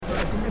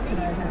and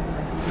I have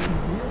like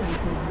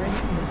a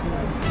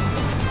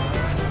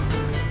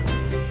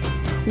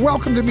ready.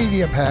 Welcome to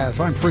MediaPath.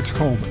 I'm Fritz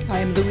Coleman. I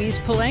am Louise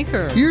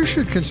Palanker. You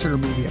should consider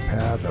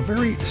MediaPath a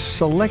very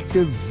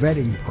selective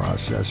vetting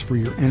process for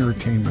your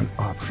entertainment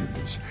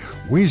options.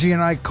 Wheezy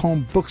and I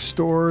comb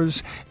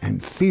bookstores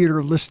and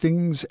theater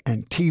listings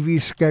and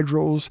TV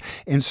schedules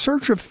in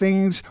search of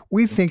things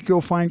we think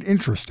you'll find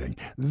interesting.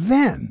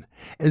 Then,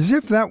 as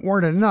if that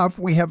weren't enough,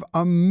 we have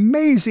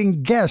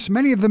amazing guests,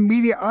 many of them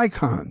media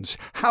icons,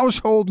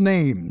 household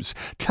names,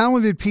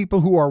 talented people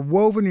who are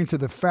woven into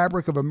the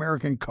fabric of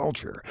American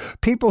culture,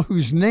 people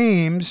whose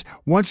names,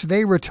 once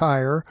they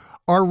retire,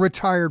 are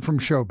retired from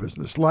show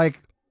business, like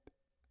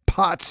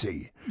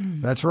Potsy.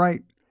 That's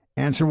right,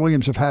 Anson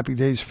Williams of Happy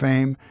Days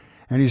fame.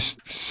 And he's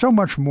so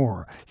much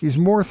more. He's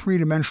more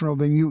three-dimensional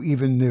than you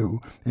even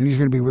knew. And he's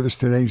going to be with us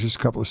today in just a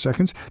couple of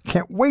seconds.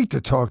 Can't wait to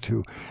talk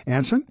to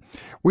Anson.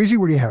 Wheezy,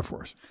 what do you have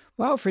for us?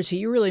 Wow, Fritzy,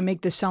 you really make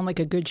this sound like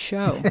a good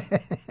show.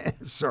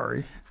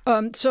 Sorry.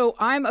 So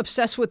I'm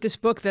obsessed with this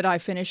book that I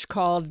finished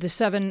called The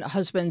Seven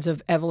Husbands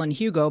of Evelyn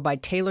Hugo by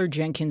Taylor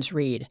Jenkins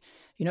Reid.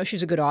 You know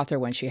she's a good author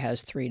when she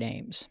has three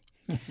names.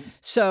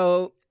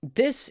 So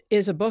this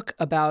is a book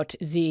about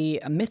the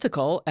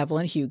mythical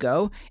Evelyn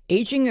Hugo.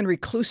 Aging and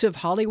reclusive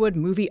Hollywood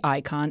movie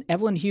icon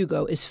Evelyn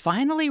Hugo is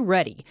finally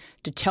ready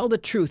to tell the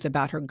truth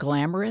about her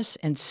glamorous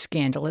and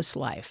scandalous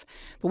life.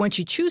 But when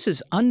she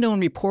chooses unknown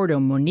reporter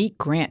Monique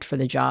Grant for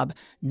the job,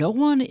 no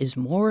one is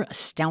more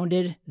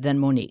astounded than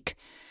Monique.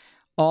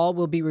 All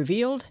will be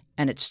revealed,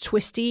 and it's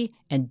twisty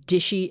and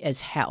dishy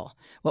as hell.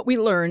 What we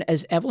learn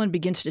as Evelyn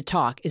begins to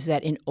talk is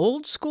that in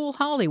old school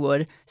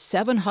Hollywood,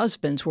 seven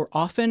husbands were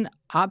often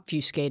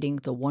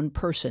obfuscating the one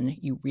person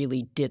you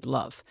really did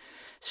love.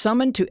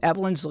 Summoned to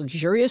Evelyn's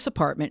luxurious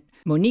apartment,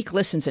 Monique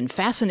listens in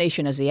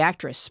fascination as the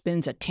actress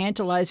spins a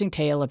tantalizing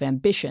tale of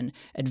ambition,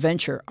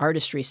 adventure,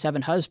 artistry,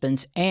 seven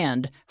husbands,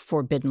 and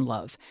forbidden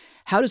love.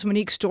 How does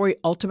Monique's story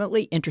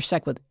ultimately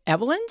intersect with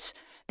Evelyn's?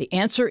 The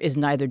answer is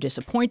neither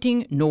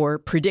disappointing nor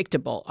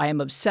predictable. I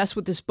am obsessed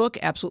with this book,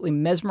 absolutely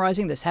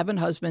mesmerizing, The Seven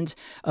Husbands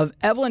of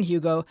Evelyn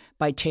Hugo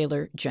by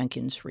Taylor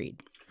Jenkins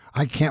Reid.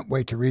 I can't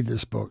wait to read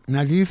this book.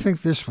 Now, do you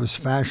think this was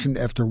fashioned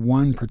after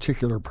one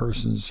particular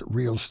person's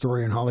real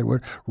story in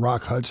Hollywood?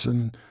 Rock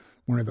Hudson,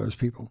 one of those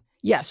people?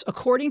 Yes,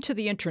 according to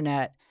the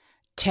internet,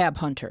 Tab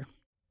Hunter.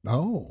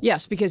 Oh.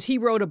 Yes, because he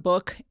wrote a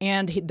book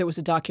and there was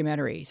a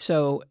documentary.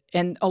 So,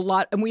 and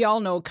we all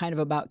know kind of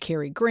about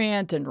Cary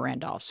Grant and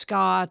Randolph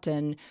Scott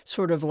and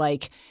sort of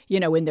like, you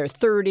know, in their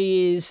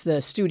 30s,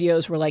 the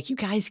studios were like, you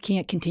guys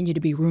can't continue to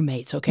be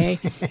roommates, okay?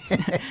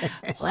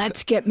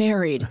 Let's get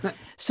married.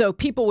 So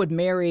people would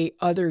marry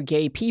other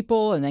gay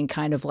people and then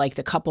kind of like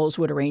the couples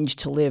would arrange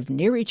to live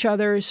near each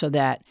other so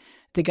that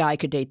the guy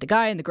could date the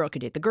guy and the girl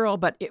could date the girl.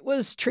 But it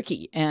was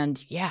tricky.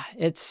 And yeah,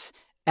 it's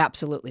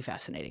absolutely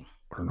fascinating.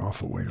 What an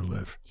awful way to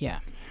live.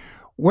 Yeah.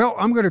 Well,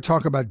 I'm going to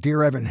talk about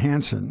Dear Evan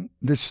Hansen.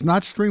 That's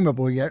not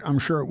streamable yet. I'm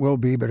sure it will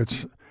be, but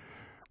it's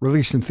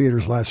released in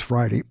theaters last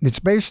Friday. It's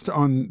based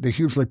on the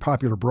hugely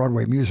popular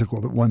Broadway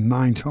musical that won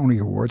 9 Tony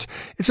Awards.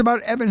 It's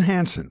about Evan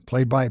Hansen,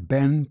 played by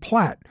Ben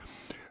Platt,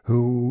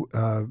 who,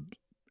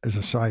 as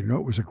a side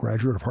note, was a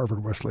graduate of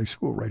Harvard Westlake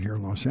School right here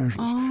in Los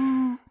Angeles.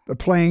 Oh.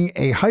 Playing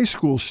a high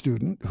school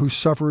student who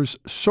suffers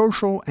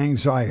social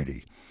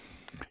anxiety.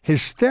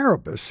 His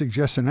therapist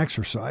suggests an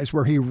exercise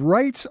where he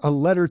writes a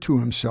letter to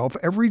himself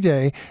every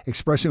day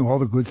expressing all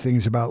the good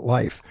things about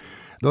life.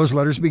 Those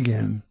letters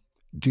begin,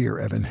 Dear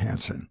Evan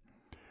Hansen.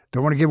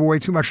 Don't want to give away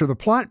too much of the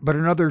plot, but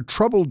another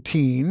troubled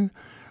teen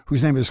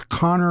whose name is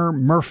Connor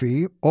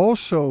Murphy,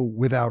 also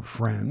without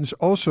friends,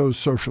 also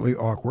socially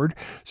awkward,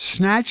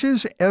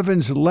 snatches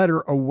Evan's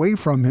letter away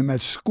from him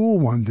at school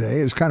one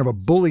day as kind of a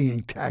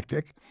bullying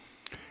tactic.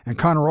 And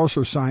Connor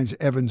also signs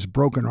Evan's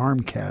broken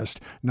arm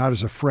cast, not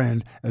as a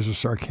friend, as a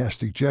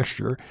sarcastic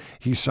gesture.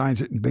 He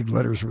signs it in big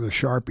letters with a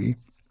Sharpie.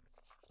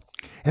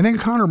 And then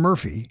Connor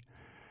Murphy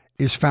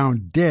is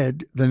found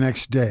dead the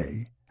next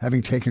day,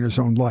 having taken his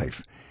own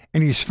life.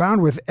 And he's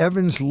found with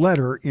Evan's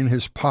letter in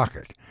his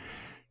pocket.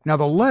 Now,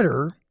 the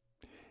letter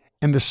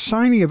and the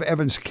signing of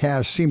Evan's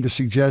cast seemed to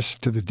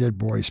suggest to the dead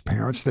boy's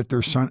parents that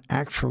their son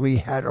actually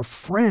had a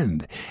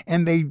friend.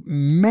 And they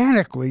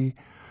manically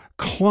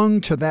clung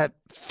to that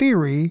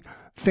theory,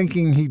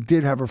 thinking he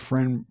did have a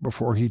friend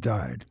before he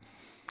died.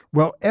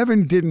 Well,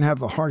 Evan didn't have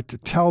the heart to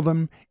tell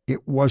them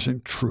it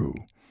wasn't true.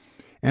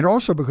 And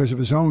also because of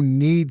his own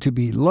need to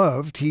be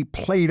loved, he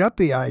played up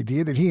the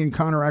idea that he and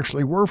Connor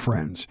actually were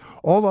friends.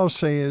 All I'll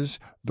say is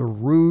the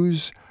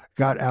ruse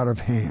got out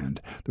of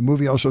hand. The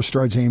movie also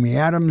stars Amy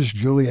Adams,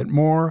 Juliette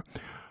Moore.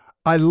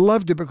 I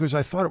loved it because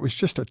I thought it was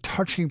just a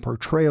touching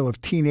portrayal of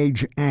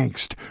teenage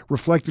angst,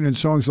 reflected in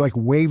songs like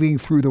Waving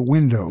Through the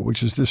Window,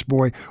 which is this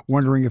boy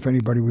wondering if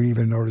anybody would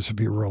even notice if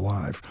he were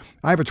alive.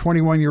 I have a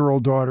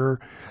 21-year-old daughter.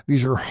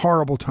 These are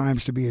horrible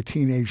times to be a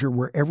teenager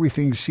where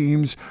everything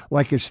seems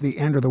like it's the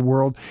end of the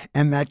world,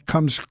 and that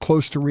comes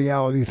close to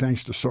reality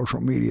thanks to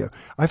social media.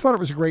 I thought it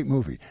was a great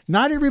movie.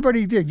 Not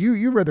everybody did.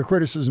 You read the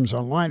criticisms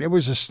online. It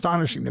was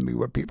astonishing to me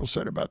what people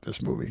said about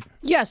this movie.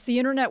 Yes, the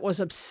internet was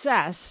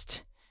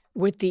obsessed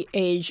with the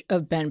age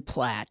of Ben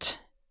Platt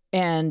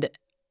and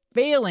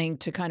failing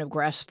to kind of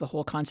grasp the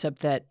whole concept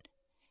that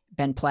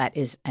Ben Platt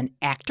is an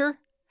actor.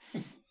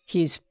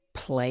 He's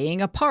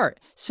playing a part.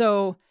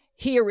 So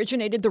he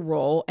originated the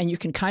role, and you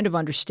can kind of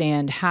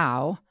understand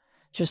how,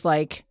 just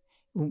like,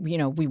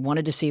 we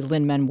wanted to see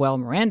Lin-Manuel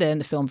Miranda in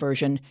the film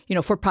version.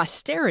 For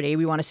posterity,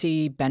 we want to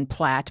see Ben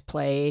Platt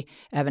play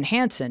Evan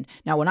Hansen.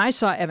 Now, when I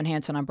saw Evan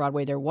Hansen on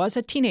Broadway, there was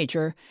a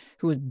teenager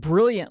who was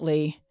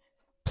brilliantly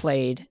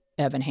played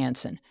Evan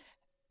Hansen.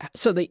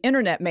 So the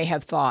internet may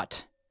have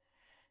thought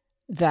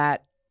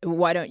that,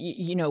 why don't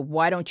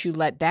you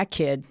let that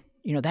kid,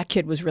 that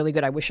kid was really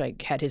good. I wish I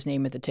had his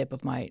name at the tip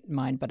of my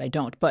mind, but I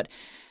don't. But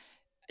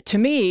to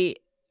me,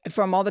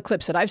 from all the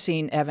clips that I've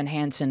seen, Evan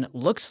Hansen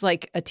looks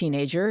like a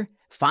teenager.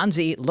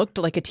 Fonzie looked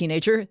like a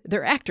teenager.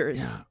 They're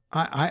actors. Yeah.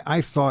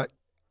 I thought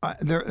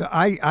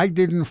I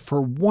didn't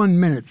for 1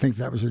 minute think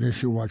that was an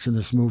issue watching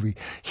this movie.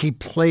 He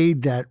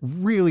played that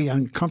really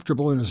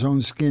uncomfortable in his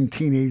own skin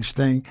teenage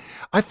thing.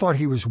 I thought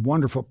he was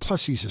wonderful.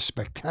 Plus, he's a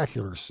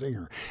spectacular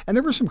singer. And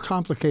there were some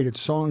complicated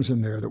songs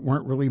in there that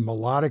weren't really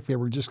melodic. They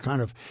were just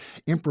kind of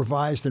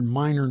improvised in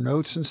minor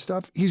notes and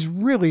stuff. He's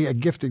really a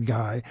gifted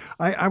guy.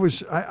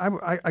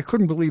 I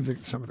couldn't believe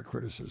some of the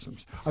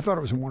criticisms. I thought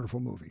it was a wonderful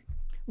movie.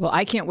 Well,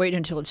 I can't wait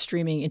until it's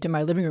streaming into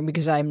my living room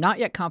because I am not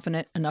yet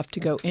confident enough to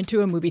go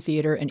into a movie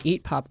theater and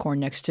eat popcorn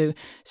next to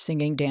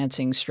singing,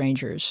 dancing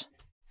strangers.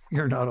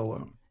 You're not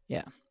alone.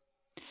 Yeah.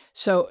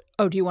 So,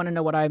 do you want to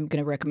know what I'm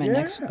going to recommend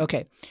next?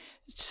 Okay.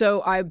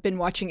 So I've been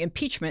watching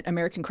Impeachment,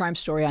 American Crime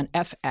Story on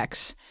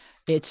FX.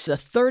 It's the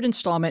third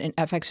installment in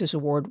FX's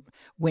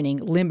award-winning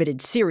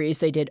limited series.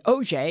 They did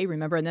OJ,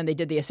 remember, and then they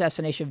did the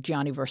assassination of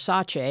Gianni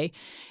Versace.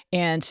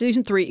 And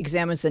season 3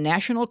 examines the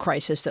national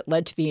crisis that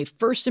led to the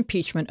first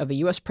impeachment of a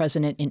U.S.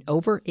 president in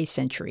over a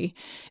century.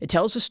 It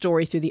tells the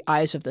story through the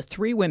eyes of the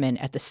 3 women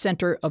at the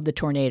center of the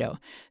tornado.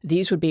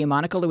 These would be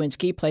Monica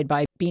Lewinsky, played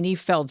by Beanie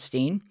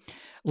Feldstein,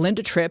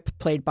 Linda Tripp,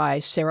 played by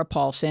Sarah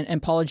Paulson,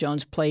 and Paula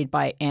Jones, played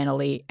by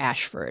Annalee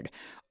Ashford.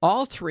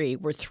 All 3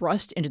 were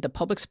thrust into the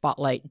public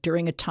spotlight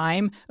during a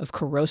time of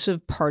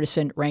corrosive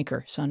partisan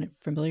rancor. Sound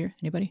familiar?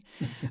 Anybody?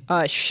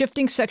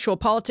 Shifting sexual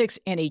politics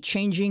and a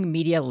changing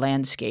media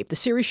landscape. The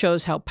series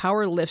shows how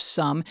power lifts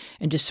some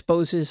and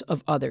disposes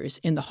of others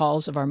in the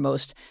halls of our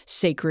most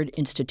sacred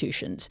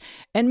institutions.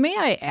 And may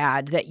I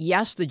add that,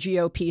 yes, the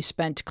GOP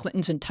spent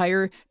Clinton's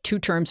entire 2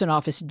 terms in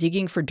office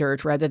digging for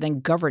dirt rather than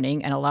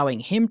governing and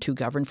allowing him to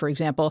govern. For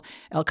example,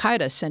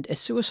 Al-Qaeda sent a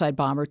suicide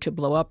bomber to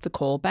blow up the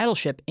coal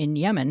battleship in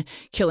Yemen,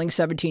 killing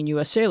 17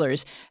 U.S.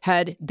 sailors.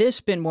 Had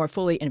this been more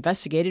fully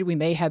investigated, we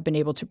may have been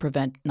able to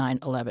prevent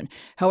 9/11.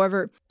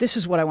 However, this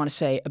is what I want to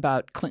say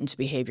about Clinton's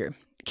behavior.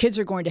 Kids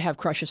are going to have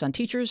crushes on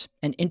teachers,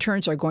 and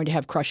interns are going to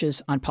have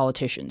crushes on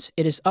politicians.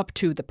 It is up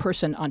to the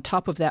person on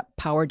top of that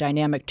power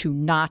dynamic to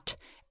not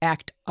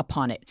act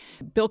upon it.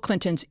 Bill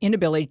Clinton's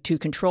inability to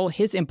control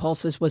his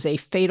impulses was a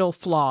fatal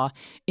flaw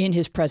in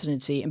his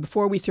presidency. And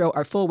before we throw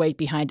our full weight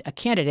behind a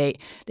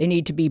candidate, they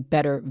need to be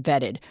better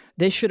vetted.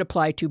 This should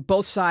apply to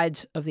both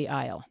sides of the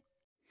aisle.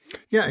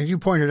 Yeah, and you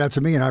pointed out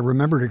to me, and I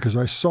remembered it because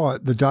I saw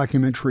it, the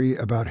documentary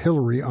about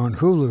Hillary on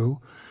Hulu.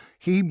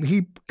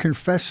 He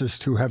confesses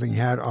to having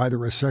had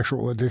either a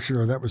sexual addiction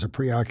or that was a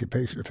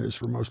preoccupation of his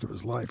for most of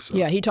his life. So.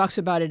 Yeah, he talks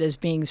about it as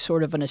being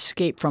sort of an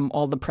escape from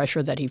all the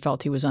pressure that he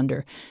felt he was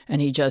under. And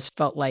he just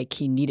felt like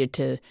he needed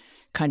to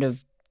kind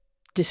of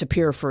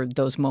disappear for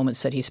those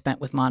moments that he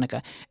spent with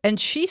Monica. And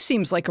she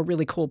seems like a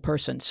really cool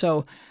person.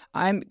 So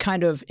I'm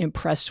kind of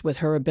impressed with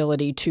her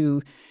ability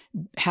to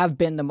have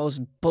been the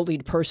most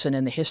bullied person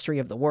in the history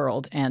of the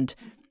world. And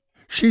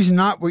she's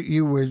not what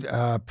you would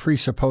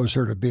presuppose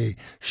her to be.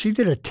 She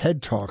did a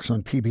TED Talks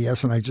on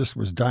PBS, and I just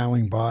was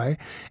dialing by,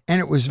 and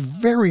it was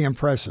very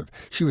impressive.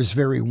 She was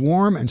very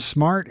warm and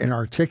smart and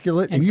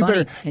articulate, and you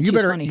funny. better, and you she's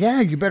better, funny.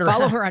 yeah, you better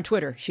follow her on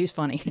Twitter. She's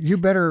funny. You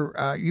better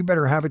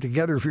have it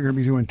together if you're going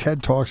to be doing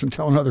TED Talks and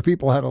telling other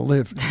people how to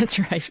live. That's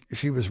right.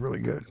 She was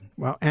really good.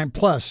 Well, and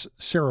plus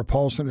Sarah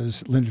Paulson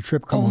as Linda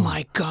Tripp. Oh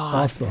my God!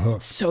 Off the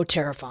hook. So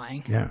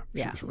terrifying. Yeah,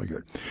 she was really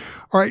good.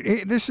 All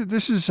right, this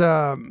is.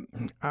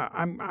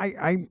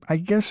 I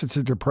guess it's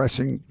a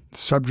depressing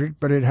subject,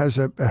 but it has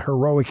a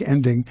heroic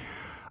ending.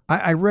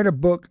 I read a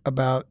book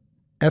about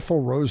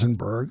Ethel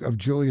Rosenberg, of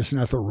Julius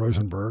and Ethel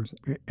Rosenberg,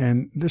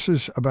 and this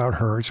is about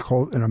her. It's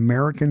called An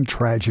American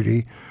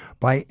Tragedy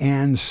by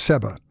Anne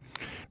Seba.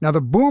 Now, the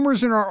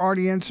boomers in our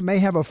audience may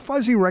have a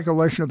fuzzy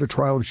recollection of the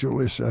trial of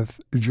Julius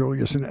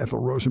and Ethel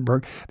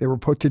Rosenberg. They were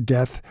put to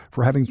death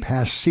for having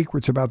passed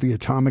secrets about the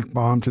atomic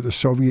bomb to the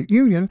Soviet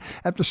Union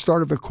at the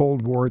start of the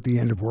Cold War at the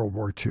end of World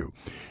War II.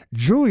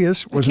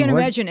 Julius was... I can't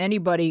imagine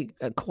anybody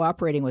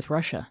cooperating with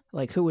Russia.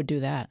 Like, who would do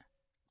that?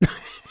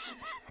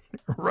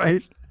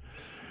 Right.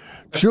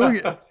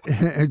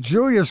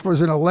 Julius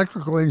was an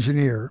electrical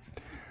engineer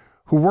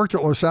who worked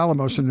at Los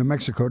Alamos in New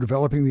Mexico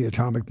developing the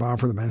atomic bomb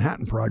for the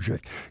Manhattan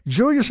Project.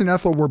 Julius and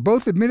Ethel were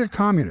both admitted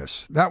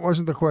communists. That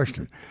wasn't the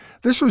question.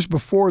 This was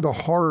before the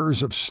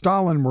horrors of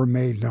Stalin were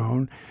made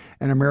known,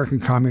 and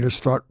American communists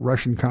thought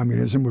Russian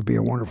communism would be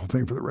a wonderful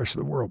thing for the rest of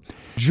the world.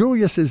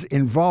 Julius's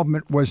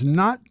involvement was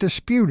not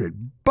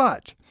disputed,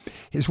 but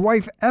his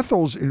wife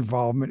Ethel's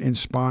involvement in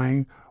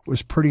spying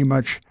was pretty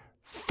much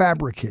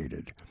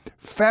fabricated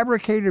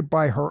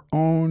by her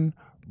own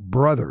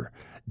brother.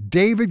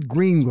 David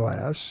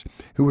Greenglass,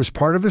 who was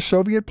part of the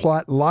Soviet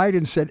plot, lied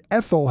and said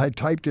Ethel had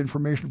typed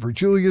information for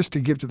Julius to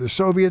give to the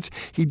Soviets.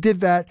 He did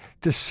that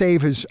to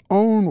save his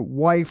own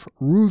wife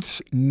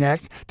Ruth's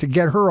neck, to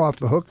get her off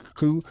the hook,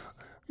 who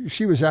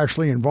she was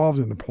actually involved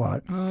in the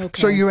plot. Okay.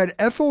 So you had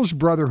Ethel's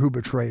brother who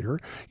betrayed her.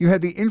 You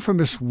had the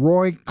infamous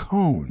Roy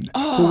Cohn,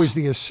 who was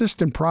the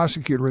assistant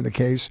prosecutor in the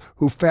case,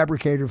 who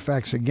fabricated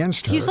facts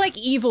against her. He's like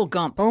Evil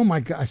Gump. Oh my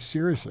God,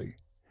 seriously.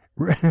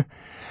 That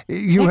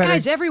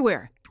guy's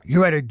everywhere.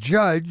 You had a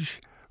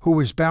judge who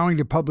was bowing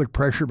to public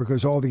pressure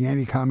because all the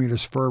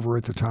anti-communist fervor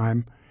at the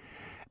time.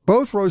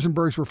 Both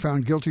Rosenbergs were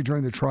found guilty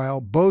during the trial.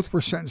 Both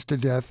were sentenced to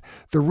death.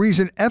 The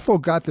reason Ethel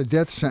got the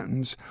death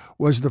sentence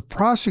was the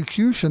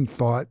prosecution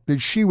thought that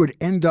she would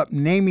end up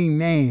naming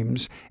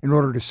names in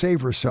order to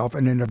save herself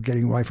and end up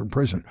getting life in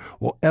prison.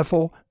 Well,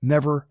 Ethel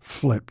never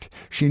flipped.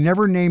 She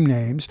never named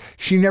names.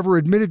 She never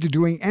admitted to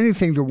doing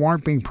anything to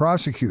warrant being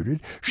prosecuted.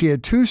 She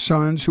had 2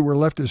 sons who were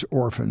left as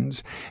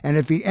orphans. And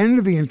at the end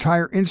of the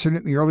entire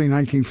incident in the early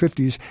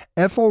 1950s,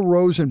 Ethel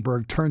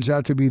Rosenberg turns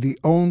out to be the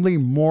only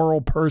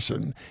moral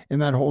person in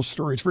that whole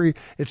story.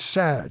 It's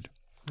sad.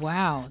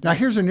 Wow. Now,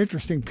 here's an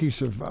interesting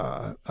piece of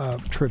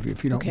trivia,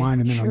 if you don't mind,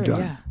 and then I'm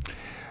done.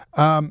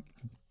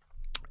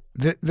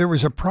 Yeah. There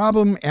was a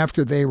problem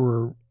after they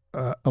were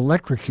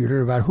electrocuted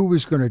about who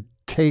was going to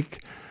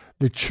take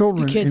the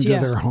children kids, into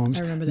their homes.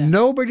 I remember that.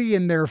 Nobody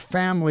in their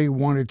family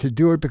wanted to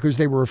do it because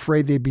they were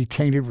afraid they'd be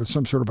tainted with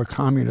some sort of a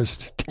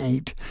communist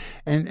taint.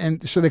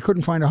 And so they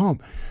couldn't find a home.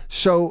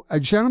 So a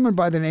gentleman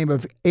by the name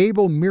of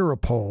Abel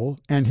Meeropol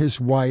and his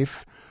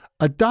wife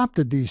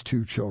adopted these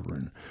 2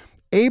 children.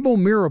 Abel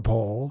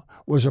Meeropol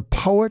was a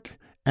poet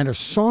and a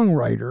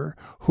songwriter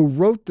who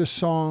wrote the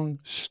song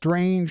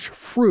Strange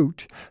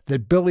Fruit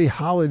that Billie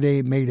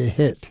Holiday made a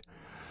hit.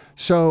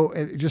 So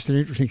just an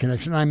interesting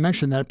connection. I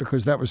mentioned that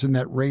because that was in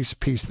that race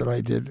piece that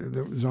I did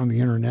that was on the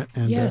internet.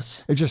 And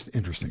yes. It's just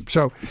interesting.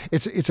 So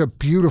it's a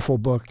beautiful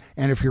book.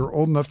 And if you're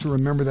old enough to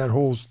remember that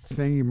whole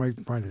thing, you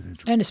might find it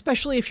interesting. And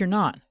especially if you're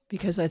not,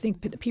 because I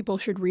think people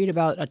should read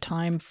about a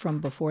time from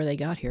before they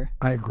got here.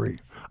 I agree.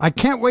 I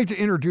can't wait to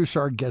introduce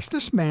our guest.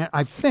 This man,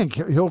 I think,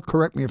 he'll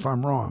correct me if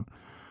I'm wrong,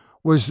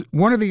 was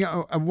one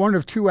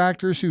of 2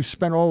 actors who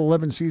spent all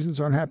 11 seasons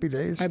on Happy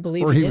Days. I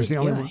believe or he was did, the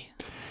only one.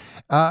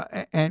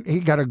 And he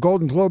got a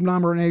Golden Globe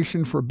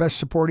nomination for Best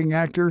Supporting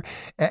Actor.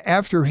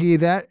 After he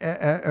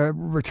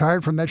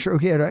retired from that show,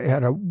 he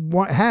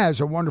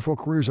has a wonderful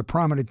career as a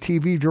prominent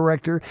TV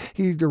director.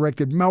 He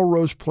directed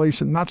Melrose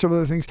Place and lots of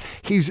other things.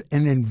 He's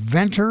an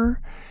inventor.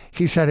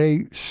 He's had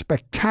a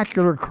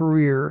spectacular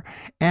career.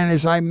 And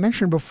as I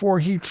mentioned before,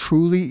 he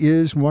truly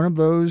is one of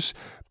those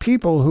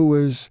people who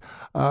is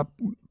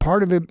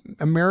part of the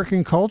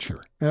American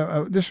culture.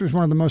 This was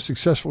one of the most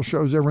successful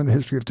shows ever in the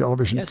history of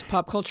television. Yes,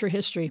 pop culture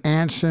history.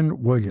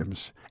 Anson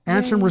Williams.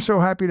 Anson, we're so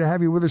happy to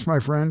have you with us, my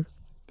friend.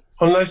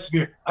 Oh, nice to be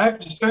here. I have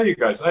to tell you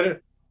guys,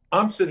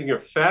 I'm sitting here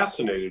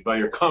fascinated by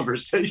your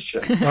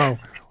conversation. Oh,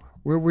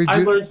 I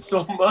learned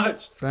so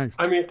much. Thanks.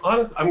 I mean,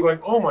 honestly, I'm going,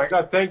 oh my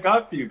God, thank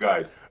God for you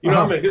guys. You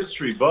know, I'm a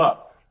history buff.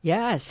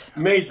 Yes.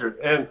 Major.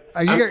 And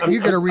you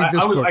got to read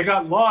this book. I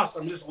got lost.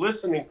 I'm just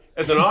listening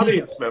as an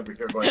audience member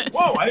here going,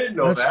 whoa, I didn't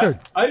know That's that. Good.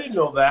 I didn't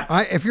know that.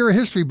 If you're a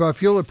history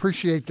buff, you'll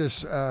appreciate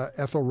this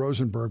Ethel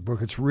Rosenberg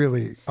book. It's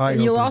really eye-opening.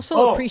 And you'll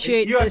also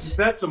appreciate this.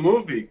 That's a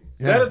movie.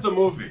 Yeah. That is a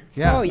movie.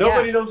 Yeah. Oh, yeah.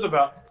 Nobody knows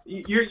about.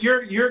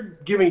 You're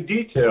giving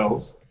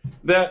details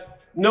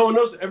that no one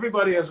knows.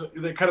 Everybody has a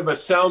kind of a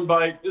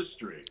soundbite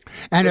history.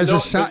 And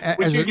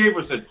what you gave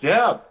was a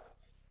depth.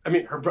 I'm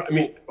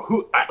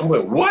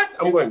going,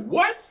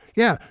 what?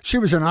 Yeah, she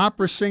was an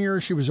opera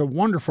singer. She was a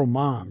wonderful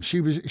mom. She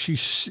was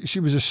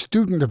a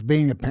student of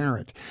being a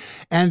parent.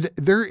 And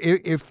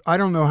if I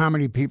don't know how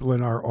many people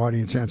in our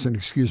audience, Anson,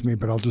 excuse me,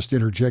 but I'll just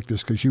interject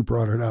this because you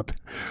brought it up.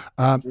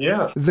 The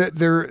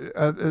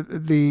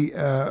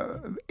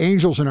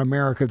Angels in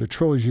America, the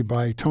trilogy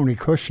by Tony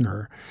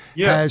Kushner,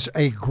 has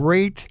a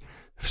great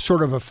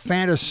sort of a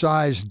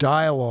fantasized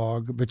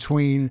dialogue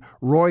between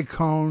Roy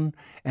Cohn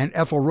and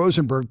Ethel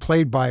Rosenberg,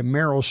 played by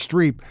Meryl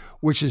Streep,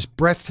 which is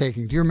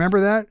breathtaking. Do you remember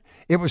that?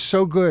 It was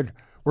so good.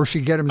 Where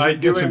she get him? I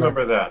do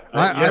remember that.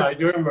 I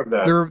do remember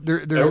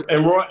that.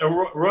 And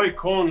Roy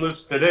Cohn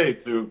lives today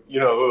to you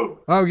know who.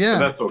 Oh yeah, so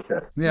that's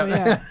okay.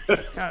 Yeah.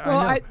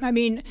 Well, I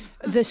mean,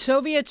 the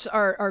Soviets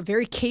are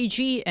very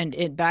cagey,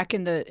 and back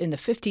in the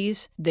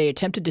 50s, they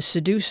attempted to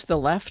seduce the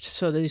left.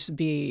 So these would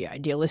be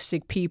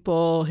idealistic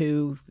people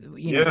who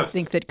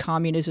think that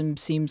communism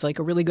seems like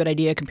a really good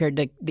idea compared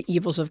to the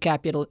evils of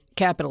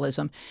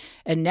capitalism.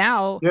 And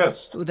now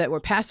that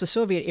we're past the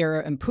Soviet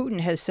era, and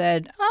Putin has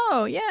said,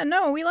 oh, yeah,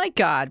 no, we like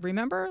God.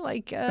 Remember?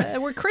 Like,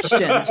 we're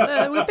Christians.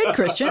 We've been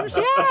Christians.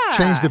 Yeah.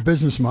 Change the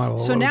business model.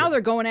 So now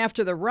they're going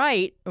after the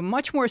right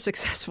much more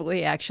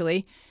successfully,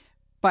 actually,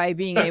 by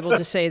being able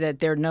to say that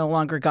they're no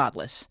longer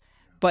godless,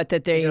 but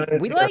that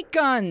we like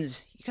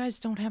guns. You guys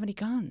don't have any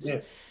guns.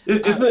 Yeah.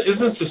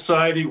 Isn't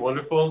society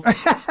wonderful?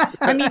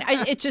 I mean,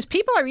 it's just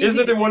people are easy.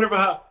 Isn't it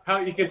wonderful how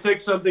you can take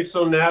something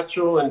so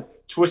natural and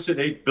twist it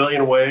 8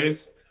 billion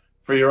ways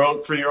for your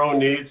own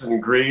needs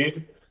and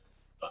greed?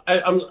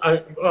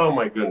 Oh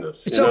my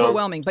goodness! It's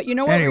overwhelming. But you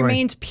know what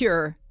remains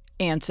pure,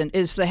 Anson,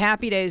 is the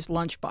Happy Days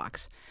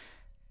lunchbox.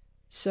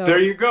 So there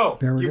you go.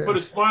 You put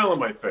a smile on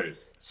my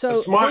face. So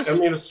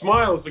a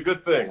smile is a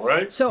good thing,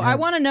 right? So I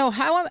want to know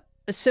how.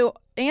 So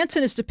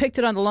Anson is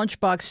depicted on the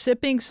lunchbox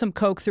sipping some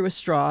Coke through a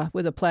straw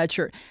with a plaid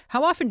shirt.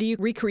 How often do you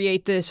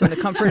recreate this in the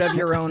comfort of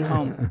your own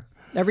home?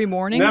 Every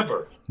morning?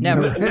 Never.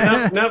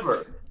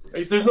 Never.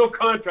 There's no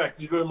contract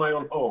to go to my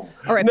own home.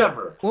 All right.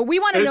 Never. Well, we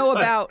want to know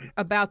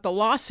about the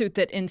lawsuit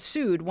that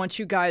ensued once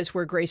you guys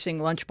were gracing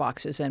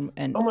lunchboxes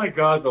and. Oh my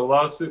God, the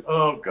lawsuit!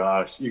 Oh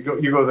gosh, you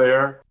go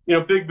there.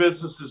 Big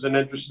business is an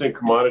interesting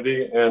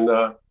commodity, and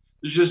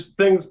there's just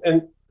things,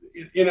 and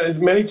as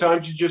many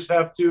times you just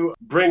have to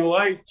bring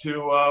light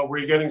to where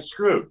you're getting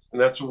screwed, and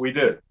that's what we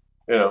did.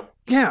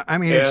 Yeah, I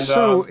mean, it's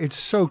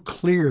so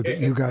clear that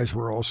you guys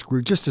were all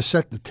screwed, just to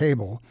set the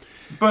table.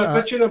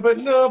 But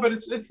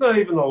it's not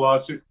even the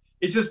lawsuit.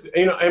 It's just,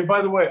 and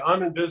by the way,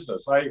 I'm in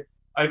business.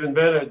 I've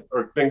invented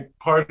or been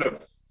part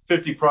of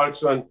 50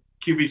 products on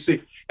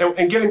QVC.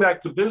 And getting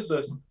back to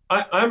business,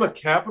 I'm a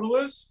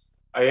capitalist.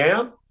 I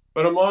am,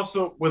 but I'm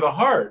also with a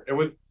heart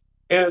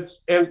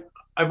and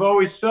I've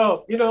always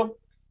felt,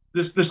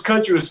 this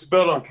country was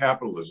built on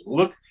capitalism.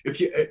 Look,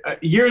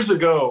 years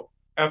ago,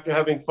 after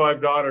having 5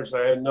 daughters,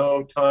 I had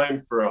no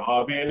time for a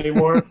hobby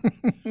anymore.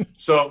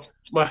 So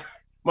my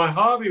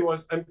hobby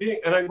was, I'm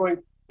going,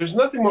 there's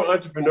nothing more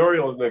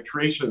entrepreneurial than the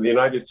creation of the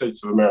United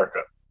States of America.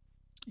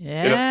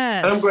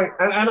 Yes. And I'm going,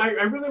 and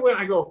I really went,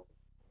 I go,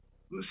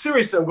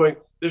 seriously, I'm going,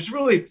 there's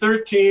really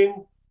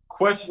 13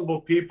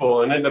 questionable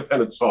people in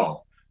Independence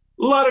Hall.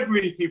 A lot of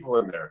greedy people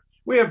in there.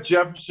 We have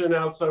Jefferson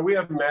outside. We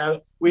have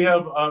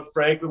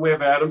Franklin. We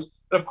have Adams.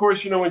 And of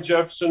course, when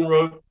Jefferson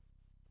wrote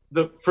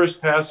the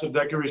first pass of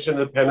Declaration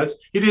of Independence,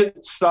 he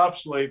didn't stop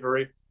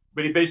slavery,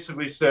 but he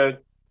basically said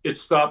it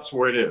stops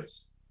where it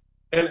is.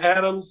 And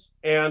Adams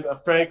and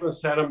Franklin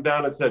sat him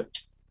down and said,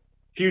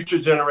 future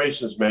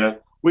generations, man,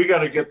 we got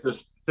to get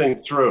this thing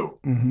through.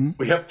 Mm-hmm.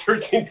 We have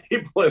 13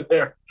 people in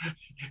there.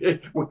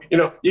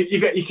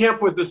 You can't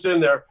put this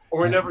in there, or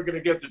we're never going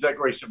to get the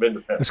Declaration of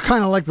Independence. It's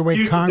kind of like the way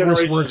future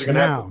Congress works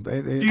now.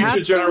 Future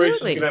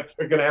generations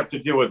are going to have to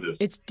deal with this.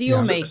 It's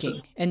deal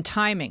making and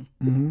timing.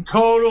 Mm-hmm.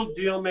 Total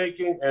deal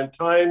making and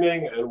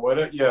timing and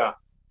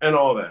and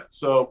all that.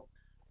 So,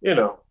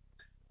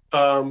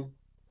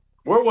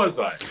 where was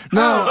I?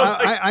 No,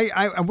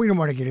 I we don't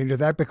want to get into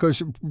that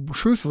because,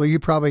 truthfully,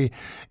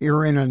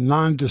 you're in a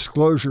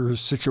non-disclosure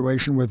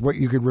situation with what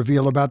you could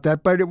reveal about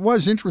that. But it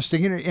was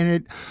interesting, and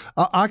it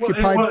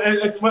occupied.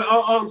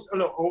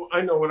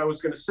 I know what I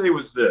was going to say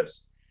was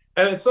this,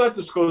 and it's not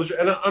disclosure.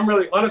 And I'm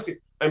really, honestly,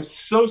 I'm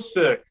so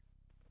sick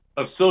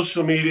of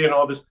social media and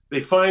all this.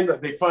 They find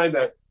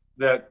that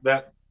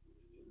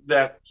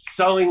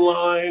selling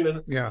line,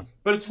 and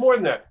but it's more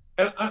than that.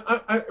 And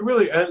I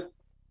really and.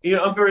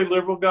 I'm a very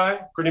liberal guy,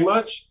 pretty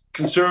much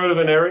conservative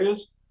in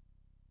areas,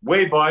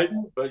 way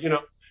Biden, but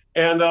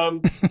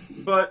and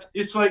but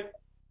it's like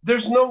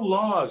there's no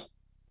laws.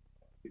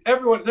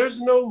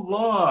 There's no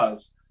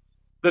laws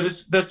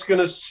that's going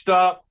to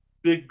stop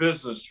big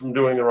business from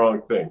doing the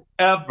wrong thing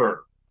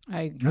ever.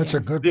 That's a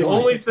good point. The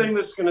only thing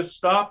that's going to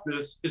stop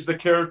this is the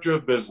character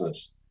of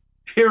business.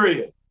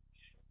 Period.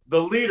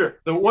 The leader,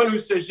 the one who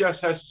says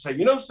yes, has to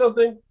say,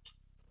 something.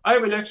 I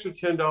have an extra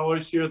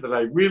 $10 here that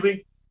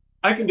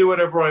I can do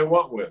whatever I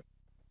want with.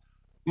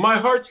 My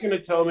heart's going to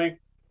tell me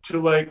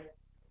to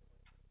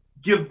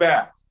give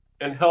back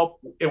and help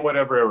in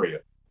whatever area.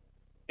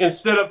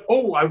 Instead of,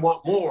 I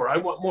want more.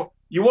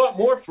 You want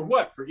more for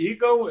what? For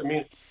ego? I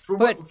mean, for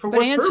what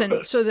Anson,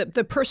 purpose? So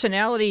the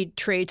personality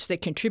traits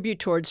that contribute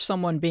towards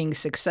someone being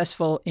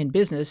successful in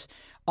business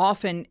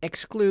often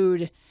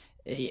exclude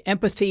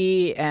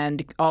empathy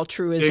and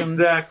altruism.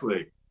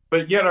 Exactly.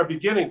 But yet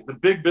the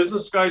big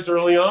business guys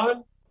early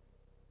on,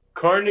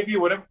 Carnegie,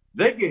 whatever,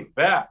 they gave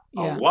back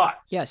a lot.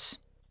 Yes.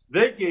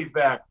 They gave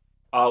back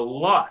a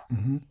lot.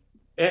 Mm-hmm.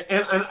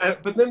 And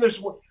but then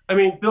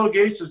Bill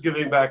Gates is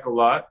giving back a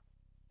lot.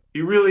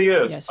 He really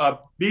is. Yes.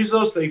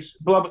 Bezos,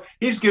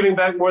 he's giving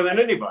back more than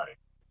anybody.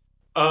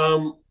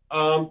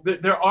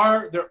 There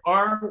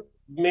are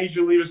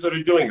major leaders that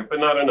are doing it, but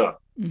not enough.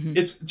 Mm-hmm.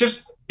 It's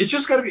just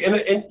got to be, and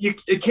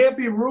it can't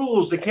be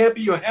rules. It can't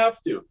be you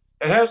have to.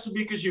 It has to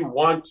be because you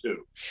want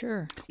to.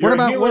 Sure. What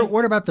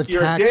about the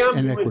tax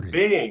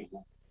inequity?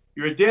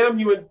 You're a damn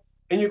human,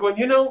 and you're going,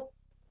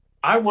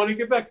 I want to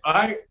give back.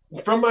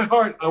 From my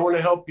heart, I want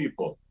to help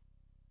people.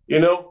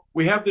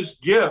 We have this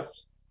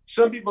gift.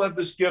 Some people have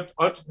this gift,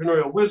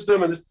 entrepreneurial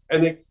wisdom, and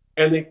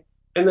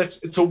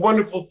it's a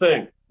wonderful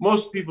thing.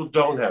 Most people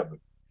don't have it.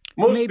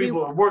 Most Maybe-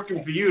 people are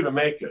working for you to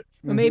make it.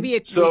 Well, maybe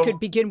So- we could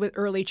begin with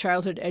early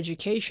childhood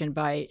education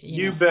by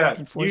You bet.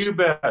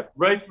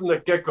 Right from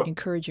the get-go.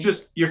 encouraging.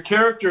 Just your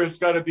character has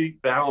got to be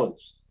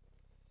balanced.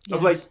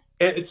 Of like, Yes.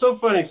 and it's so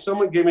funny.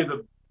 Someone gave me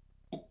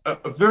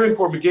a very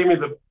important, gave me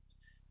the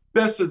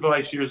best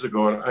advice years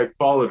ago, and I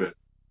followed it.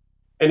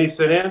 And he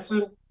said,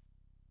 Anson,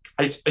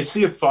 I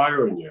see a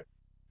fire in you,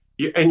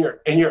 and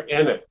you're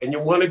in it, and you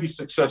want to be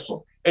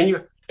successful,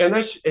 and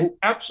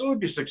absolutely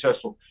be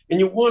successful, and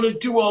you want to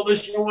do all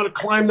this, and you want to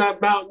climb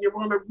that mountain, you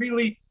want to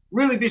really,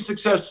 really be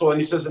successful. And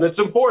he says, and it's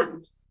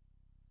important.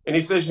 And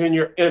he says, and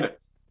you're in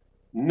it.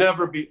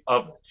 Never be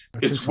of it.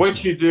 That's It's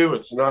what you do.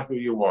 It's not who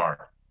you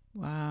are.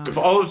 Wow. If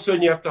all of a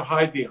sudden you have to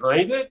hide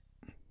behind it,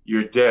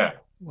 you're dead.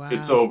 Wow.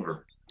 It's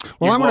over.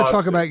 Well, You've I'm going to lost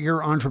talk it. about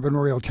your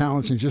entrepreneurial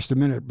talents in just a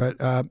minute, but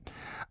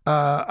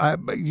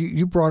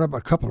you brought up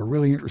a couple of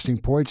really interesting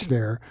points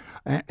there,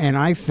 and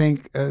I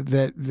think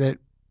that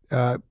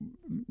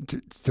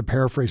to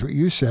paraphrase what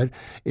you said,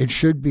 it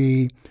should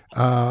be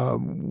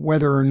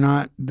whether or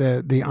not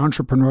the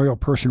entrepreneurial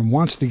person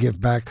wants to give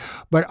back.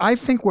 But I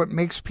think what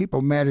makes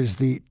people mad is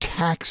the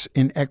tax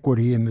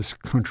inequity in this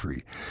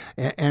country.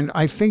 And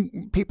I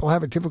think people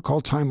have a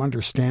difficult time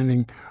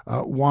understanding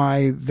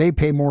why they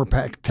pay more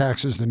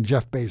taxes than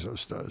Jeff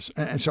Bezos does.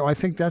 And so I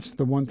think that's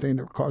the one thing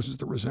that causes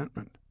the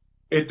resentment.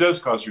 It does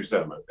cause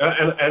resentment,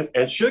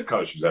 and should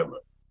cause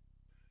resentment.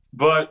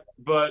 But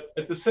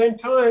at the same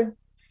time,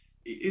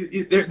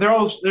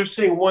 they're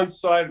seeing one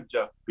side of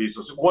Jeff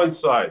Bezos, one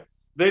side.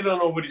 They don't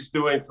know what he's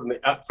doing from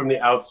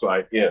the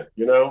outside in.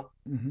 You know,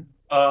 Mm-hmm.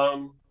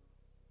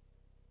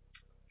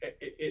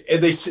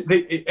 and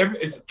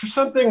it's for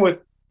something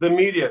with the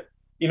media.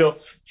 You know,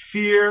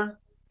 fear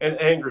and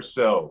anger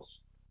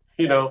sells.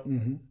 You know,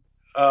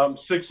 Mm-hmm.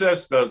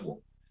 Success doesn't.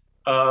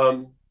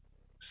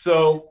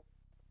 So.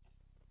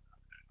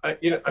 I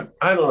don't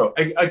know.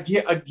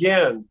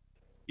 Again,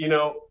 you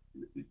know,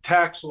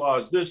 tax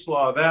laws, this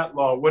law, that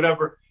law,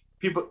 whatever.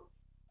 People,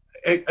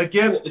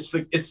 again, it's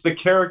the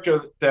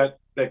character that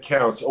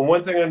counts. And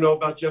one thing I know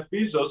about Jeff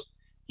Bezos,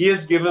 he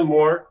has given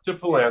more to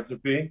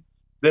philanthropy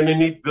than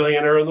any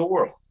billionaire in the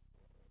world.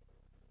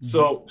 Mm-hmm.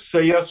 So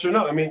say yes or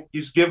no. I mean,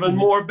 he's given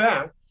more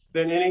back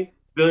than any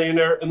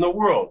billionaire in the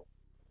world.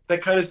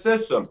 That kind of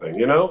says something,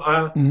 you know.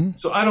 Mm-hmm.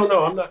 So I don't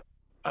know. I'm not.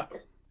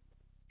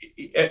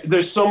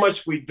 There's so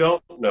much we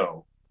don't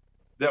know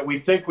that we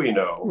think we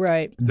know,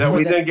 Right. that Or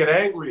we that- then get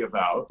angry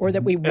about, Or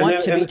that we and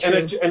want to be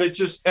true. and it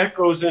just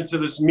echoes into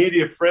this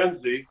media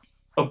frenzy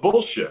of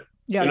bullshit.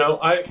 Yeah. You know,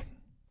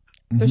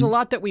 There's a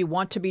lot that we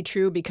want to be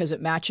true because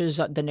it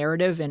matches the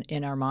narrative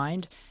in our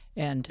mind.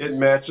 And it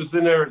matches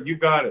the narrative. You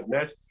got it,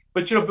 match.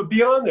 But you know, but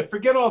beyond that,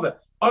 forget all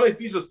that. All that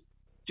Bezos,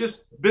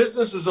 just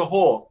business as a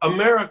whole.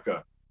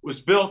 America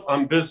was built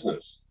on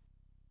business.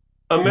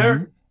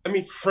 America. I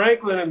mean,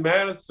 Franklin and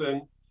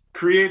Madison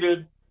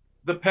created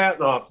the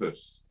patent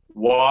office.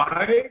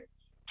 Why?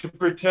 To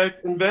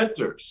protect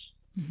inventors.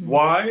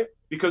 Why?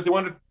 Because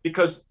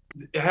because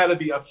it had to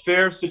be a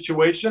fair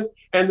situation,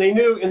 and they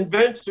knew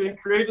invention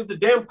created the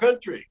damn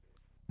country.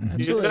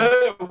 Absolutely. You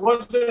know, it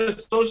wasn't a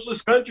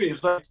socialist country.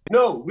 It's like,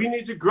 no, we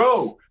need to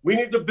grow, we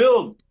need to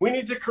build, we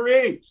need to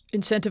create.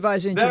 Incentivize That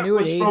was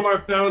ingenuity. from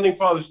our founding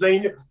fathers. They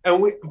knew,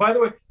 and we, by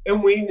the way,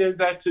 and we need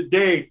that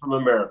today from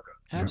America.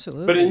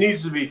 Absolutely. But it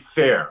needs to be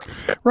fair.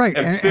 Right,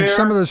 And and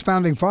some fair- of those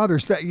founding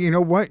fathers, that you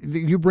know what,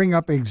 you bring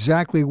up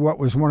exactly what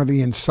was one of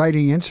the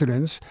inciting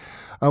incidents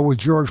with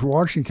George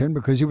Washington,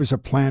 because he was a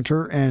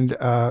planter and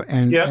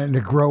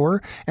a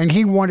grower, and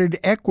he wanted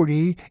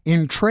equity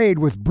in trade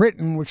with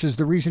Britain, which is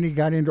the reason he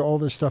got into all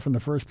this stuff in the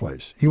first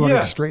place. He wanted to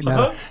Yes, straighten that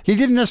out. He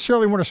didn't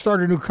necessarily want to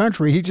start a new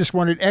country. He just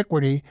wanted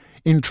equity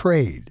in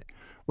trade,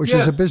 which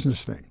is a Yes.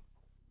 business thing.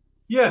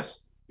 Yes,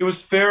 it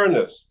was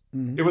fairness.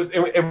 Mhm.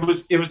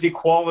 It was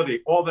equality,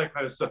 all that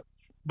kind of stuff.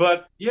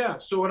 But yeah,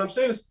 so what I'm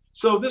saying is,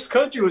 so this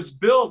country was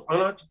built on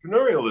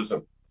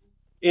entrepreneurialism,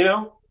 you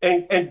know,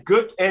 and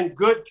good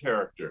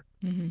character.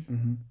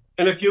 Mm-hmm.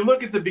 And if you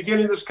look at the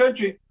beginning of this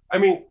country, I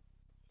mean,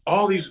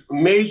 all these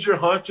major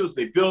honchos,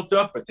 they built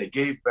up, but they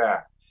gave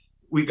back.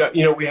 We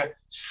had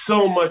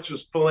so much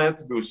was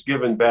philanthropy was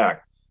given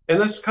back. And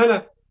that's kind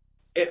of,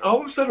 and all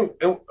of a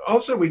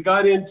sudden we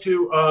got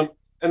into,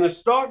 and the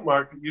stock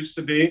market used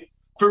to be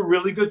for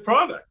really good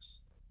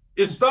products.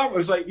 It's stock, it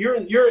was like,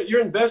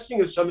 you're investing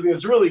in something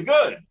that's really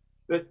good.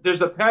 That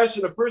there's a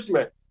passionate person,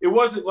 man. It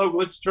wasn't like,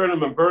 let's turn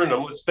them and burn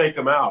them. Let's fake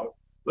them out.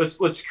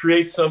 Let's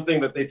create something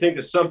that they think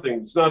is something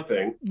that's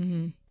nothing,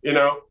 Mm-hmm. you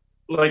know,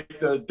 like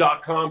the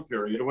 .com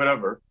period or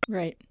whatever.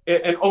 Right.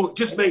 And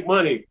just make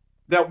money.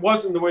 That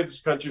wasn't the way this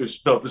country was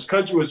built. This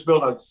country was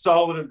built on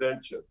solid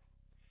invention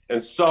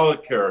and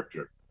solid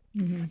character.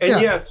 Mm-hmm. And Yeah.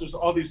 yes, there's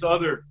all these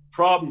other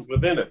problems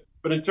within it.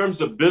 But in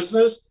terms of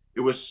business, it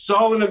was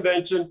solid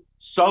invention,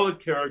 solid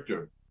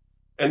character.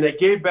 And they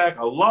gave back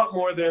a lot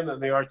more then than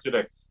they are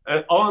today.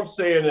 And all I'm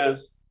saying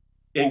is,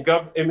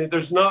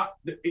 there's not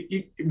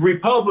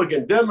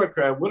Republican,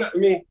 Democrat,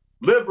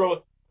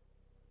 liberal.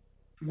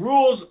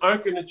 Rules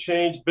aren't going to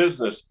change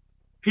business.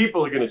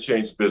 People are going to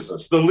change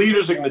business. The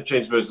leaders are going to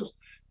change business.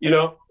 You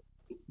know,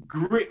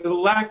 the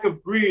lack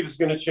of greed is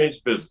going to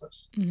change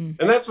business. Mm-hmm.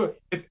 And that's what,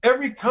 if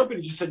every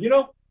company just said, you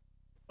know,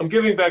 I'm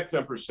giving back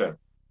 10%.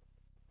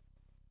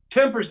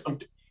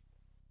 10%.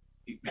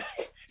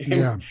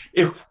 Yeah.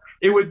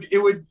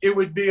 It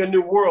would be a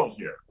new world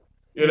here,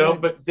 you know,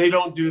 but they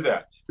don't do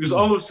that because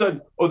all of a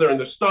sudden, they're in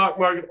the stock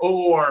market.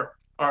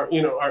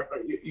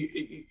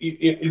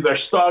 Their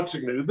stocks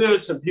are going to do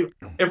this, and people,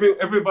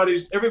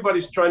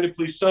 everybody's trying to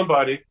please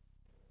somebody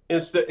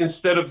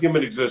instead of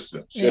human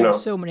existence. They you know, have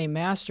so many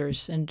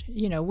masters, and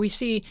we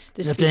see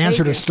this. You have to answer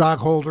to behavior.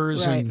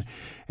 stockholders Right.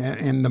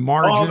 and the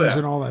margins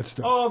and all that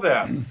stuff. All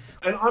that, and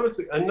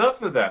honestly,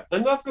 enough of that.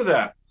 Enough of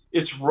that.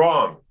 It's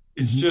wrong.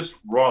 It's just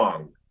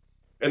wrong,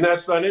 and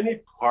that's not any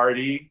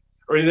party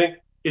or anything.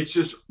 It's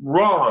just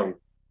wrong.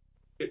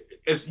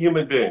 As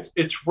human beings,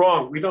 it's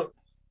wrong. We don't,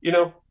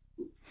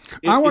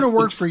 I want to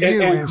work for you,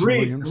 and Anson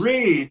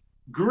Williams.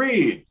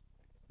 greed.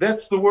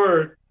 That's the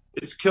word.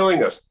 It's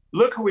killing us.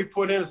 Look who we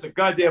put in as the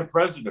goddamn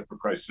president, for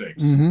Christ's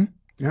sakes. Mm-hmm.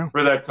 Yeah.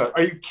 For that time.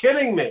 Are you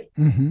kidding me?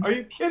 Mm-hmm. Are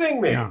you kidding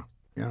me? Yeah.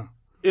 Yeah.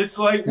 It's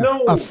like, Yeah.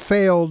 no. A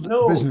failed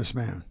no.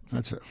 businessman.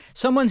 That's it.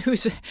 Someone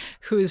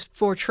who's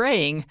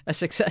portraying a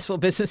successful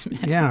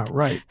businessman. Yeah,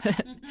 right.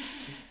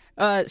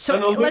 So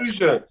An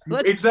illusion.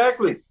 let's-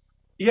 Exactly.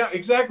 Yeah,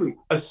 exactly.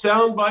 A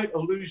soundbite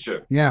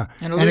illusion. Yeah.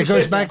 An And it goes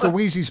illusion. back to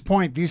Wheezy's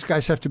point. These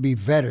guys have to be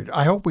vetted.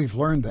 I hope we've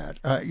learned that.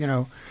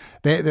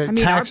 The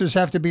taxes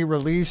have to be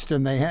released,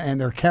 and and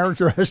their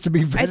character has to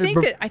be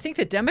vetted. I think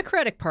the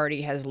Democratic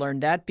Party has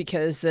learned that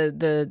because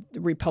the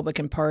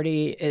Republican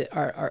Party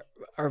are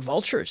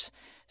vultures.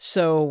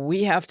 So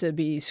we have to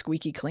be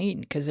squeaky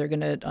clean because they're going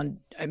to.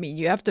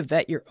 You have to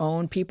vet your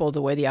own people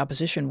the way the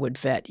opposition would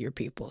vet your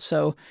people.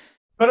 So,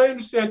 But I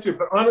understand too.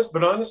 But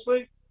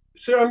honestly,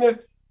 Sarah,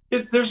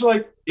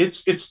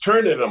 it's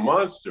turned into a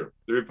monster,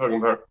 the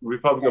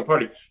Republican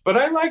Party. But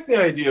I like the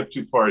idea of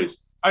two parties.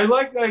 I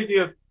like the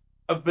idea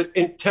of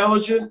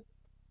intelligent,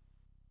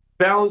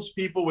 balanced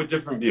people with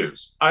different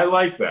views. I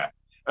like that,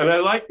 and I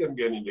like them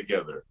getting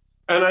together,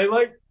 and I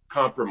like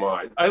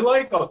compromise. I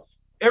like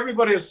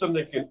everybody has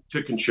something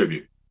to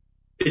contribute.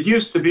 It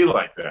used to be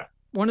like that.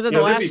 one of the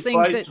last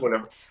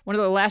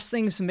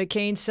things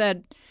McCain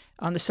said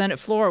on the Senate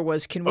floor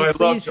was, "Can we I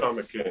please love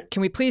John McCain.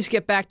 Can we please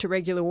get back to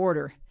regular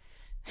order?"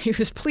 He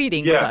was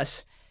pleading with Yes.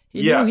 us.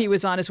 He knew he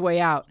was on his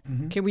way out.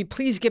 Mm-hmm. Can we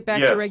please get back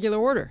to Yes. regular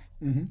order?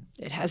 Mm-hmm.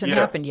 It hasn't Yes.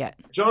 happened yet.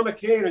 John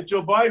McCain and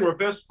Joe Biden were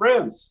best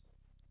friends.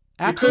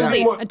 Absolutely,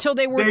 be more- until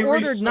they were they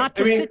ordered not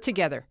to I mean- sit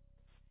together.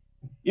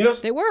 You know,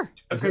 They were.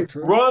 okay,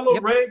 true? Ronald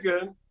Yep.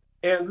 Reagan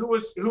and who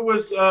was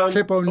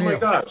Tip Oh my O'Neill.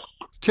 God,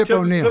 Tip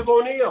O'Neill. Tip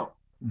O'Neill.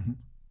 Mhm.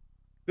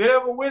 They'd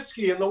have a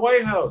whiskey in the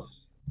White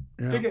House.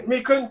 Yeah.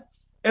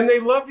 And they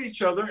loved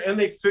each other and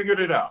they figured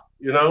it out.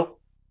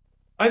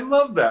 I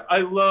love that.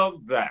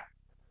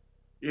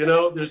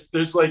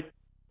 There's like,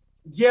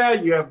 yeah,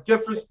 you have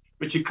difference,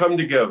 but you come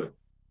together.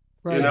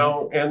 Right.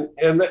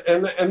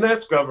 And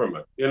that's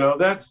government.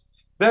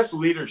 That's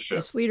leadership.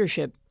 It's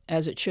leadership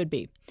as it should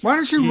be. Why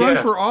don't you run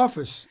Yes. for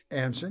office,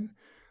 Anson?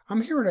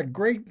 I'm hearing a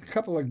great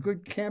couple of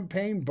good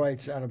campaign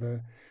bites out of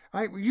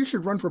you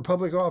should run for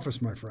public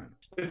office, my friend.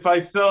 If I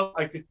felt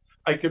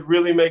I could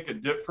really make a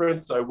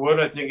difference, I would.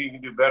 I think you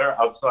can do better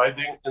outside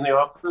in the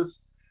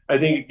office. I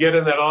think you get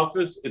in that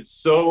office, it's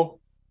so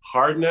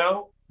hard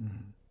now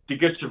to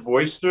get your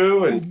voice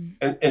through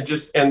and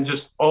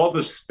just all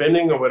the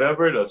spinning or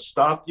whatever to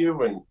stop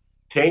you and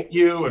taint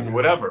you and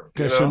whatever.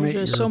 Decimate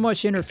There's so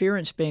much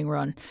interference being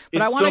run.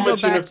 But It's I want to so go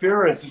much back.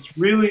 interference. It's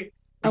really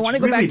I want to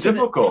go really back to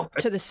difficult.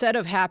 to the set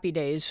of Happy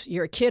Days.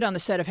 You're a kid on the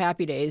set of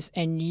Happy Days,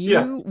 and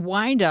you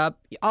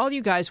all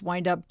you guys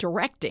wind up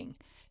directing.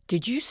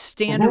 Did you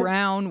stand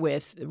around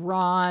with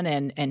Ron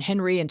and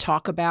Henry and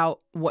talk about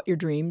what your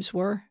dreams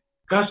were?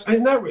 Gosh,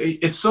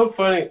 it's so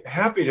funny.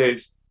 Happy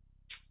Days,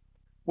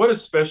 what a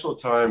special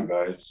time,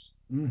 guys.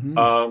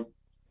 Mm-hmm.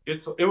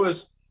 It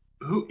was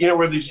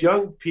where these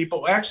young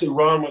people. Actually,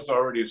 Ron was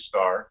already a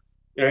star.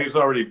 He was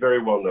already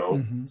very well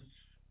known.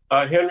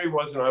 Mm-hmm. Henry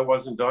wasn't. I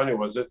wasn't. Donnie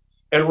wasn't.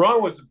 And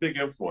Ron was a big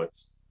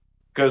influence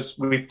because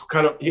we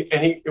kind of.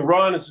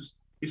 Ron is just.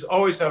 He's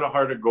always had a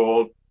heart of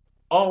gold.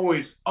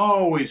 Always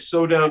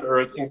so down to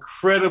earth,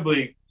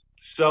 incredibly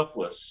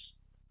selfless.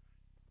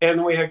 And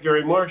then we had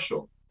Gary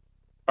Marshall,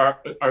 our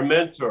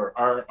mentor,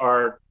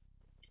 our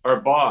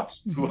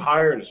boss, who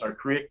hired us,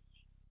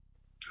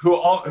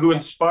 who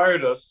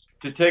inspired us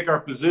to take our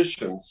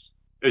positions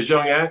as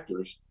young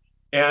actors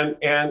and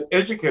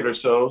educate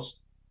ourselves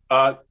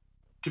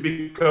to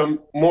become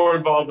more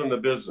involved in the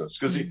business.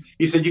 Because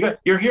he said,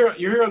 you're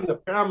here on the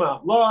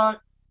Paramount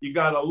lot. You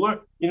got to learn.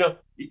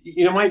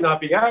 You might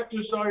not be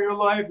actors all your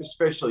life,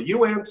 especially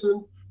you,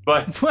 Anson.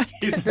 But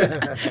he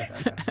said,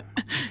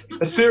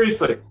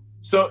 seriously.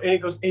 So and he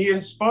goes. He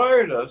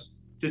inspired us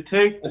to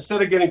take,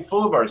 instead of getting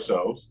full of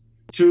ourselves,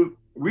 to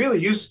really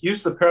use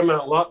the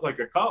Paramount lot like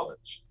a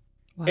college.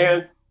 Wow.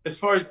 And as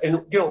far as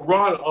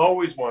Ron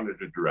always wanted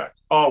to direct.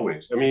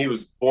 Always. I mean, he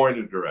was born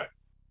to direct.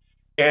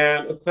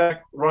 And in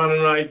fact, Ron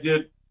and I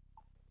did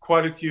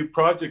quite a few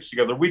projects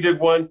together. We did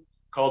one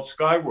called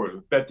Skyward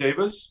with Bette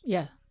Davis.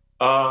 Yeah.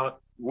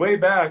 way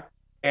back,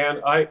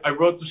 and I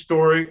wrote the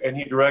story, and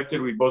he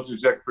directed. We both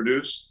exec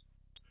produced,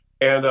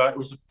 and it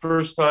was the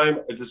first time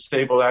a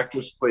disabled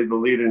actress played the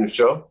lead in a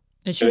show.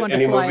 And she wanted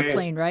to fly a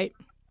plane, right?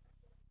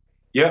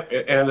 Yeah,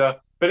 and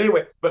but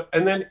anyway,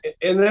 and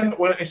then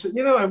when I said,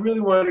 I really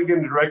wanted to get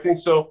into directing,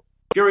 so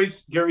Gary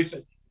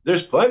said,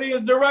 "There's plenty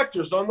of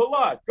directors on the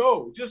lot.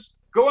 Just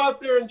go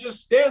out there and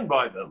just stand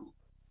by them."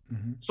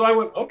 Mm-hmm. So I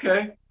went,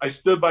 okay. I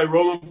stood by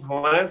Roman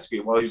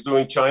Polanski while he's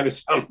doing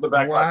Chinatown in the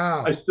back.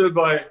 Wow. I stood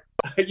by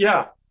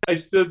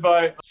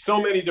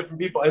so many different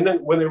people. And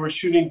then when they were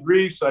shooting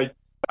Grease, I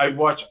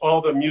watched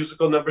all the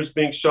musical numbers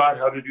being shot,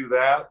 how to do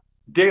that.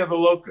 Day of the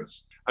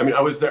Locust. I mean,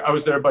 I was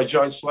there by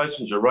John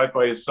Schlesinger, right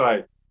by his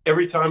side.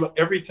 Every time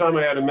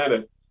I had a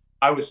minute,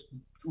 I was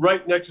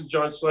right next to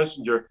John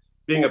Schlesinger,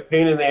 being a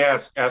pain in the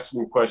ass,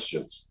 asking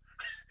questions.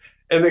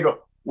 And they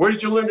go, "Where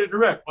did you learn to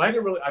direct?" Well, I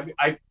didn't really.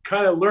 I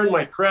kind of learned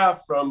my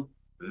craft from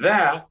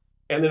that.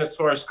 And then as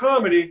far as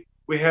comedy,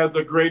 we had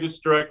the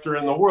greatest director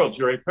in the world,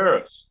 Jerry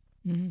Paris,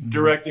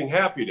 directing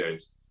Happy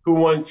Days, who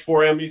won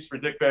 4 Emmys for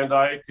Dick Van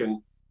Dyke,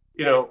 and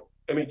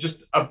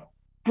just a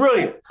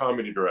brilliant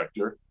comedy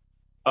director.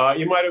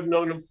 You might have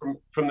known him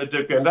from the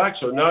Dick Van Dyke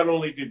Show. Not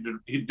only did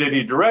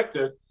he direct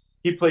it,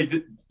 he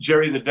played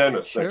Jerry the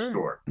dentist next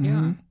door.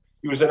 Yeah.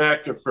 He was an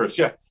actor first.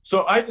 Yeah.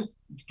 So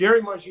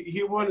Gary Marsh,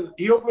 he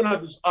opened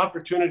up this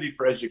opportunity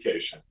for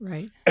education.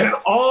 Right. And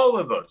all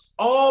of us,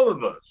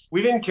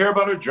 we didn't care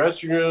about our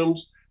dressing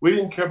rooms. We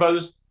didn't care about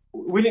this.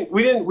 We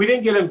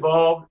didn't get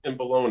involved in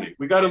baloney.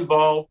 We got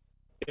involved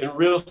in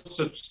real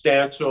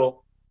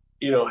substantial,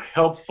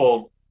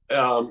 helpful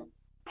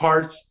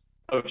parts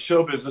of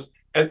show business.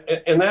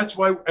 And that's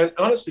why, and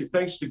honestly,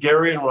 thanks to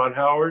Gary and Ron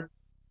Howard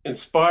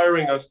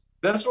inspiring us,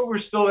 that's why we're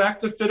still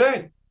active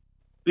today,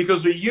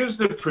 because we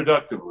used it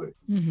productively.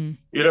 Mm-hmm.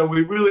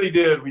 We really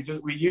did.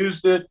 We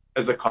used it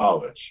as a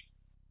college,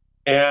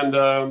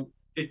 and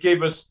it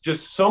gave us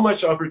just so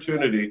much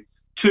opportunity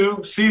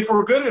to see if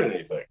we're good at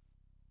anything,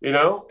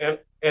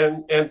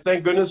 and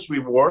thank goodness we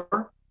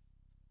were,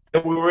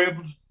 and we were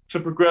able to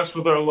progress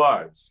with our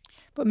lives.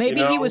 But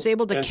maybe he was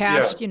able to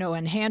cast,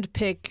 and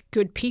handpick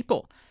good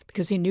people,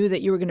 because he knew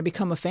that you were going to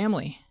become a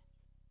family.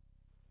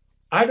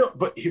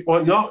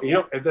 No,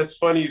 that's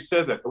funny you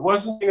said that. It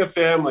wasn't a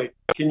family.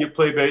 Can you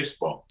play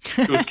baseball?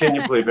 It was, can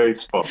you play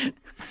baseball?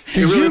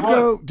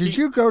 Did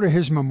you go to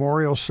his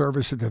memorial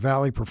service at the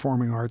Valley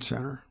Performing Arts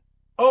Center?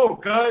 Oh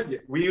God,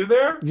 were you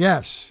there?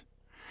 Yes.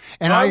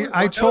 And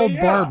I told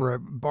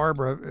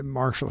Barbara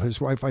Marshall,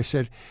 his wife, I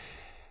said,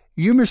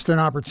 "You missed an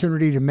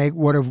opportunity to make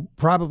what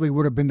probably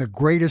would have been the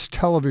greatest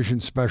television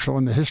special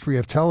in the history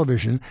of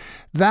television."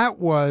 That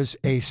was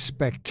a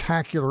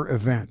spectacular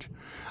event.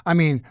 I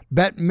mean,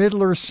 Bette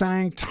Midler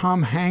sang,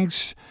 Tom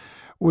Hanks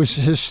was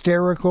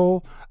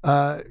hysterical,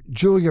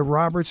 Julia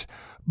Roberts.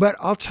 But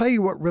I'll tell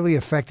you what really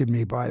affected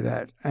me by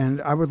that.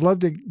 And I would love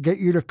to get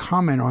you to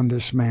comment on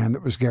this man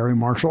that was Gary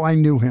Marshall. I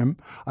knew him.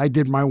 I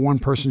did my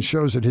one-person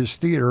shows at his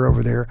theater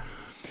over there.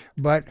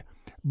 But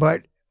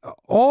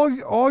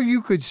all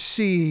you could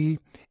see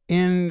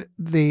in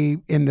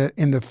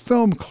the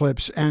film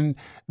clips and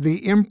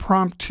the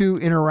impromptu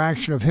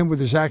interaction of him with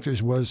his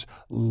actors was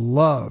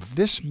love.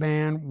 This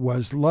man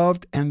was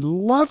loved and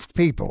loved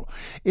people.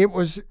 It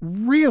was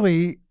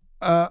really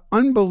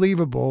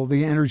unbelievable,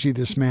 the energy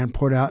this man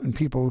put out and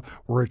people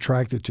were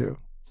attracted to.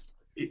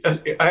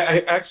 I'm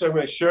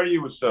going to share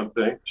you with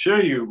something.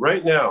 Share you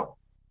right now.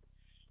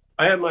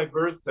 I had my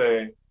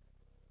birthday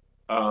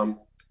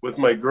with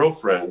my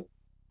girlfriend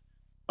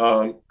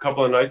a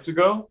couple of nights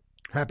ago.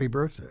 Happy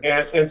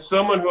birthday. And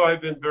someone who I've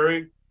been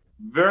very,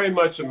 very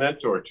much a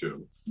mentor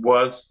to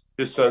was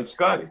his son,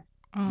 Scotty.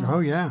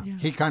 Oh, yeah.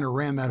 He kind of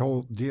ran that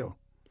whole deal.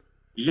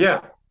 Yeah.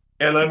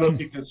 And I don't know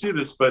if you can see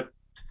this, but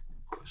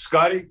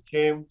Scotty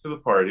came to the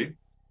party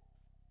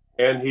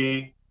and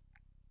he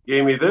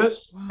gave me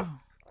this. Wow.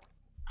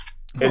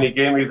 And he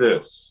gave me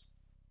this.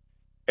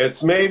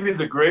 It's maybe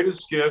the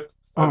greatest gift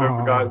I've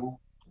ever gotten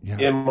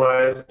in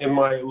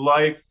my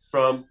life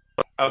from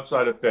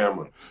outside of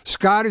family.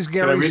 Scott is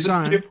Gary's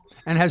son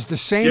and has the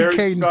same Gary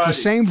cadence, Scotty. The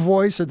same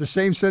voice, or the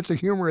same sense of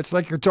humor. It's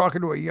like you're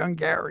talking to a young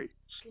Gary.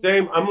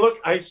 Same.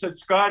 I said,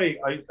 Scotty,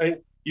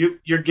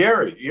 you're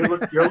Gary. You're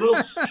a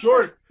little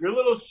short. You're a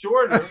little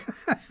shorter,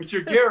 but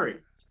you're Gary.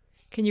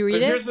 Can you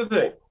read it? Here's the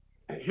thing.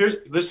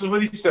 This is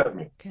what he sent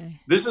me. Okay.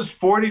 This is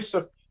 40.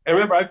 And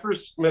remember, I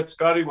first met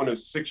Scotty when I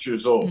was 6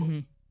 years old,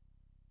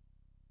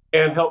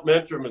 and helped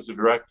mentor him as a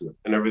director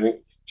and everything.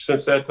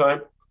 Since that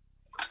time,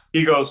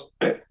 he goes,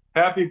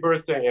 "Happy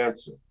birthday,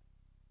 Ansel.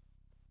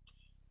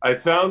 I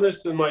found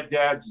this in my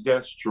dad's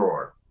desk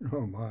drawer.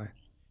 Oh my!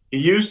 He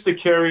used to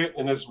carry it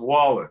in his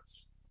wallet.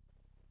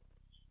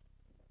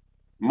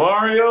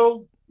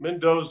 Mario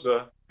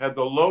Mendoza had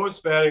the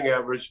lowest batting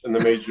average in the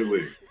major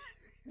league,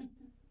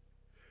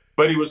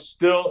 but he was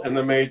still in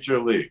the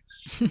major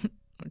leagues.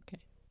 Okay.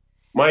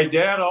 My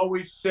dad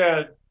always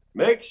said,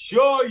 make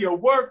sure your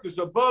work is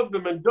above the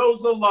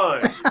Mendoza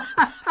line,"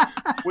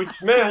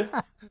 which meant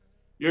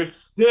you're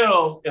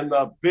still in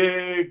the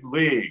big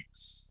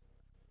leagues.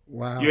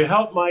 Wow. You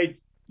helped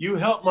you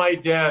helped my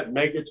dad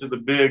make it to the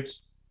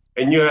bigs,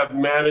 and you have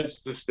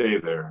managed to stay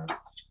there.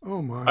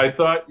 Oh, my. I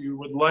thought you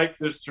would like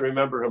this to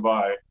remember him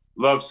by.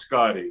 Love,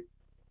 Scotty.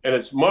 And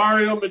it's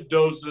Mario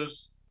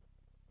Mendoza's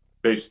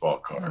baseball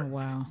card Oh,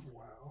 wow.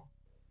 Wow.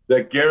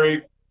 that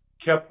Gary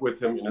kept with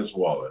him in his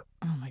wallet.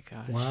 Oh, my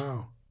gosh.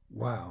 Wow.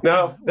 Wow.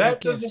 Now, What a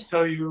that gift. doesn't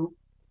tell you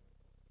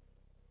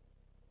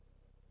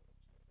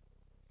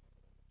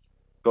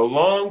the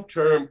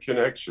long-term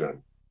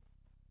connection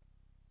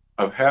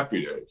of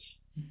Happy Days.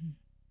 Mhm.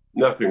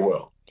 Nothing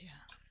will. Yeah.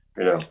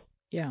 You know.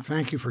 Yeah.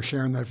 Thank you for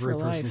sharing that very For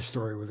personal life.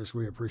 story with us.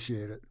 We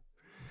appreciate it.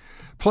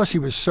 Plus, he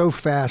was so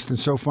fast and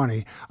so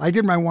funny. I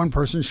did my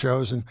one-person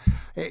shows, and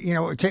it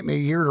would take me a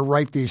year to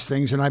write these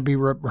things, and I'd be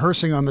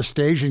rehearsing on the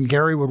stage, and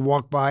Gary would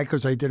walk by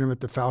because I did him at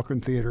the Falcon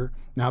Theater,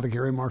 now the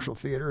Gary Marshall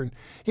Theater, and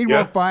he'd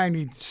Yeah. walk by and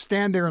he'd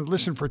stand there and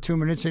listen for 2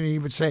 minutes, and he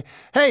would say,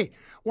 "Hey,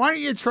 why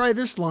don't you try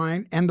this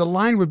line?" And the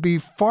line would be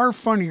far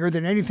funnier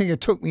than anything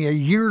it took me a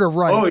year to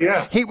write. Oh,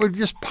 yeah. He would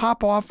just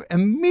pop off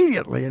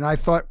immediately, and I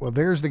thought, well,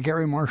 there's the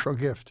Gary Marshall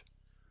gift,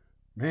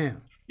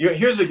 man. Yeah,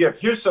 here's a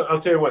gift.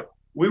 I'll tell you what.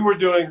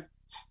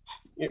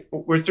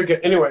 We're thinking,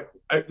 anyway,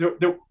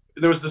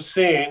 there was a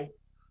scene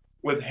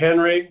with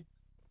Henry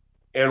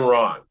and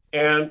Ron,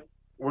 and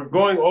we're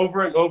going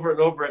over it and over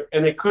and over it,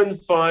 and they couldn't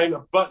find a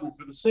button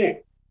for the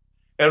scene.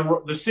 And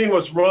the scene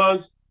was Ron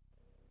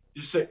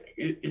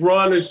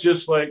is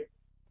just like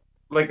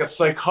a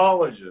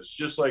psychologist,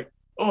 just like,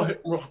 oh,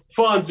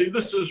 Fonzie,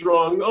 this is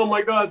wrong. Oh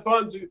my God,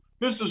 Fonzie,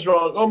 this is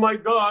wrong. Oh my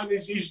God,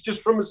 he's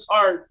just from his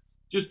heart,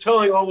 just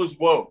telling all his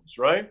woes,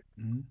 right?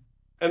 Mhm.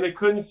 And they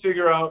couldn't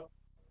figure out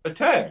a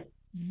tag.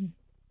 Mhm.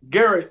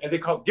 Gary, and they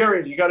called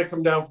Gary, you got to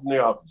come down from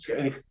the office.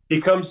 And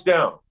he comes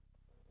down.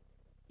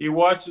 He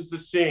watches the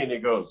scene. He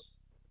goes,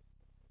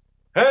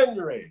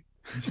 Henry,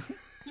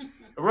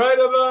 right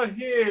about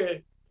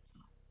here,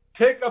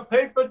 take a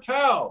paper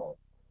towel,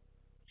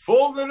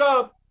 fold it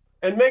up,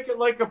 and make it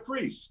like a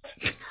priest.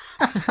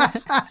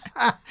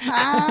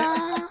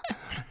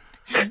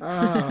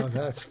 Oh,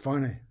 that's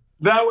funny.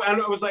 And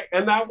it was like,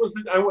 and that was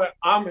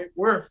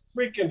we're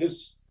freaking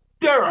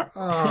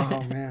hysterical.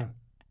 Oh, man.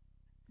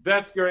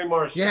 That's Gary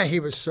Marshall. Yeah, he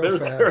was so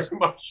There's fast. Gary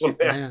Marshall,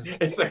 man. Man.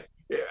 It's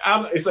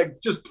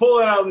like just pull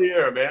it out of the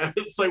air, man.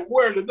 It's like,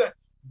 where did that?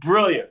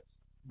 Brilliant.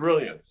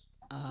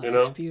 Oh, You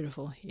that's know?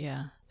 beautiful.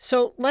 Yeah.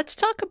 So let's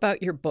talk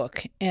about your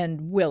book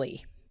and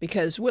Willie,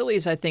 because Willie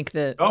is, I think,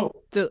 the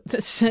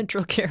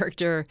central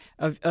character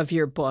of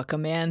your book, a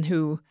man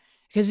who,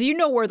 because you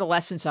know where the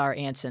lessons are,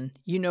 Anson.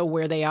 You know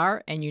where they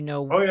are, and you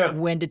know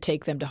when to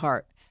take them to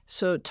heart.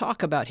 So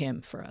talk about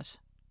him for us.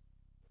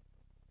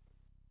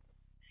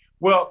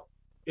 Well,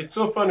 it's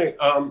so funny.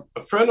 A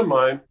friend of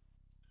mine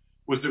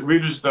was at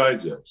Reader's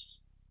Digest,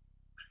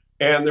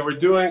 and they were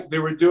doing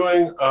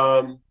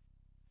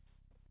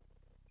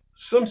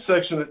some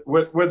section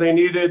where they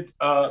needed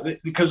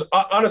because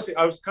honestly,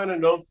 I was kind of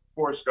known for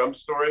Forrest Gump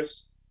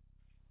stories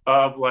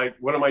of like,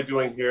 what am I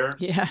doing here?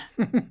 Yeah.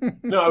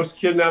 No, I was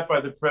kidnapped by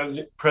the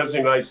president of the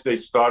United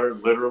States daughter,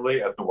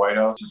 literally at the White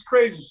House. Just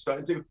crazy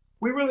stuff.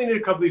 We really need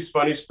a couple of these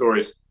funny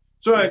stories.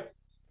 So I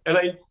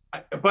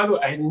by the way,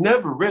 I had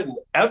never written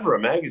ever a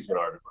magazine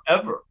article,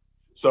 ever.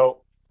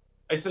 So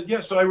I said,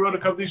 yeah. So I wrote a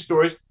couple of these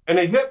stories, and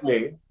it hit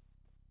me.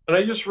 And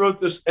I just wrote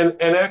this, and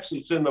actually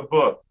it's in the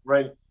book,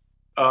 right?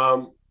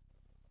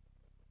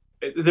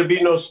 There'd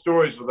be no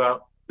stories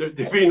without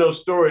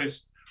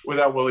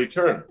Willie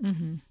Turner.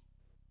 Mm-hmm.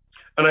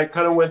 And I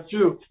kind of went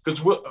through,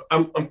 because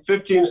I'm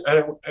 15,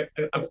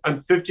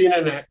 I'm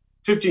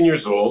 15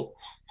 years old,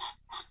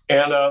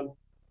 and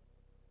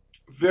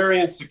very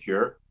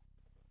insecure.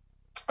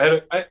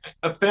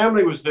 A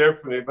family was there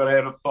for me, but I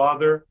had a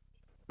father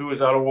who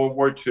was out of World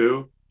War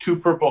II, 2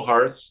 Purple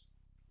Hearts,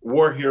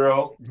 war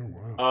hero.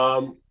 Oh,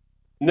 wow.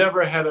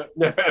 Never had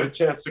a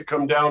chance to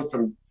come down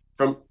from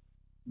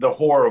the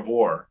horror of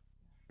war.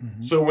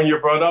 Mm-hmm. So when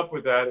you're brought up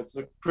with that, it's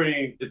a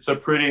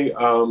pretty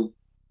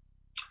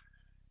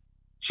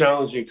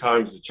challenging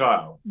time as a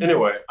child. Mm-hmm.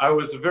 Anyway, I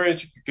was a very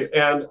insecure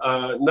and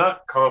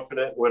not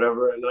confident,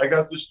 whatever. And I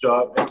got this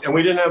job, and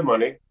we didn't have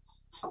money.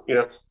 You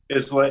know,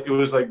 it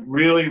was like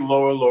really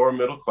lower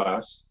middle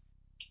class,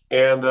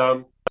 and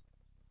I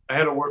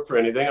had to work for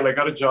anything. And I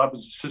got a job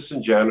as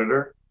assistant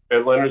janitor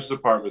at Leonard's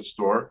department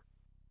store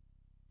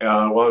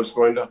while I was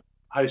going to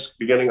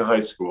beginning of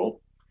high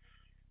school.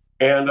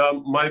 And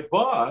my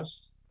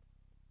boss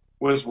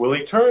was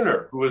Willie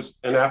Turner, who was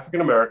an African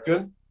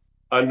American,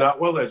 not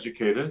well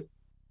educated,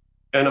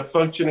 and a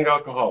functioning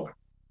alcoholic.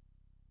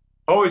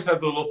 Always had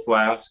the little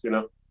flask, you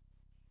know,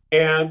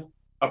 and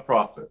a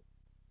prophet.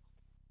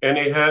 And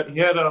he had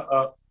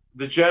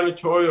the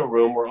janitorial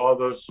room where all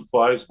those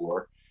supplies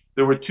were.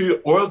 There were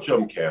 2 oil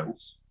drum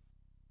cans,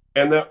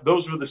 and that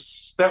was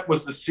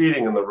the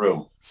seating in the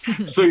room.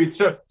 So we'd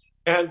sit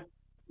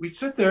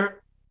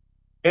there,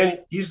 and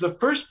he's the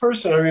first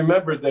person I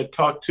remembered that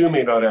talked to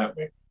me, not at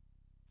me.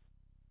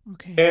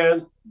 Okay.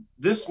 And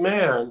this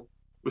man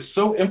was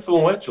so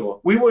influential.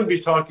 We wouldn't be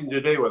talking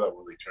today without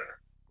Willie Turner.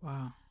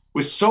 Wow.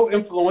 Was so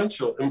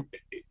influential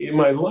in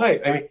my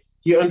life. I mean,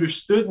 he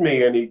understood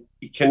me, and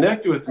he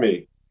connected with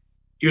me.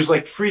 He was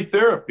like free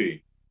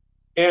therapy.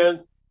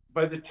 And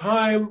by the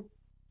time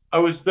I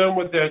was done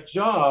with that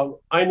job,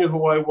 I knew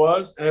who I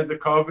was and had the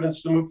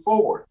confidence to move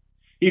forward.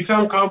 He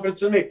found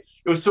confidence in me.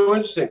 It was so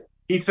interesting.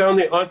 He found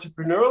the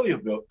entrepreneurial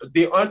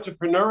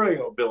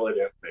ability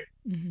in me.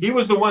 Mm-hmm. He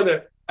was the one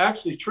that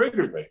actually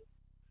triggered me,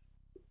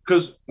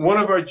 because one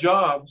of our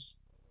jobs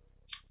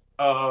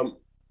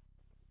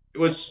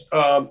was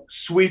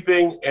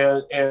sweeping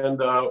and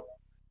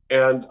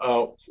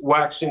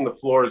waxing the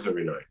floors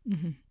every night.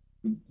 Mm-hmm.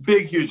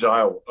 Big, huge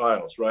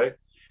aisles, right?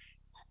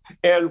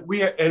 And we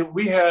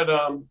had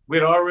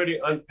already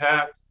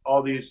unpacked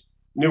all these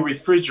new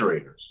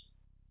refrigerators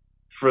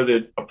for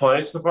the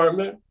appliance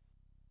department,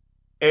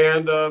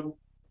 and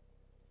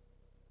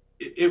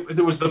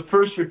it was the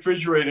first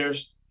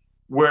refrigerators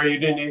where you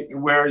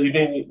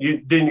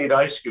didn't need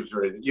ice cubes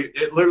or anything.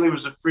 It literally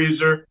was a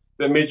freezer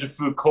that made your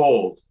food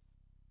cold,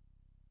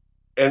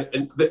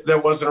 and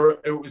that wasn't.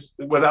 It was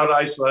without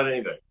ice, without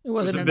anything. It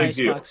wasn't an ice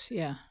box,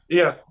 yeah.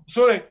 Yeah.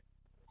 So anyway,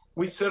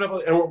 we set up,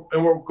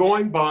 and we're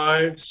going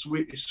by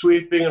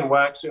sweeping and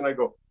waxing. And I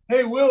go,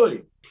 "Hey,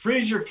 Willie,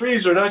 freeze your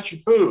freezer, not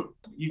your food."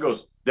 He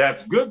goes,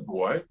 "That's good,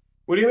 boy."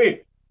 "What do you mean?"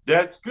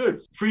 "That's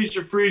good. Freeze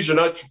your freezer,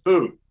 not your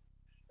food."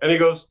 And he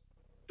goes,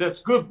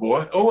 "That's good,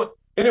 boy." Oh,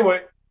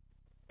 anyway,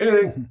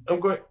 I'm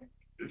going.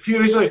 A few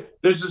days later,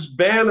 there's this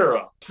banner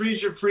up: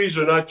 "Freeze your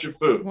freezer, not your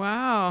food."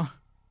 Wow.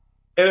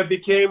 And it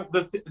became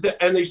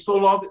and they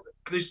sold all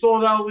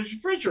these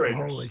refrigerators.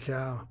 Holy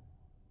cow!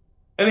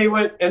 And they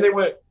went. And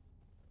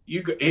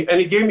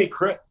he gave me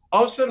credit.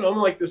 All of a sudden, I'm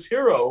like this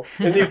hero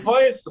in the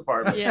appliance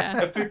department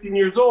at 15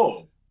 years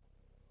old.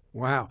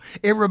 Wow.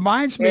 It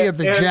reminds me of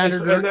the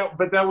janitor.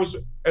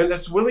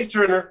 That's Willie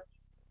Turner,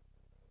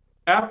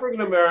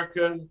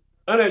 African-American,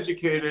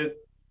 uneducated,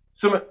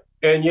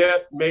 and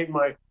yet made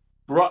my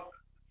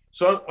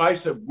so I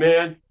said,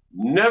 "Man,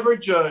 never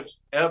judge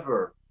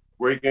ever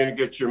where you're going to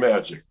get your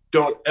magic.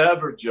 Don't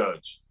ever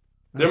judge."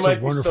 There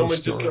might be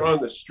someone just on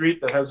the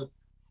street that has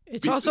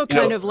It's also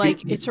kind of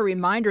like it's a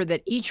reminder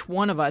that each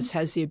one of us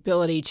has the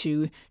ability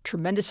to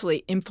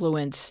tremendously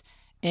influence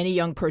any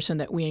young person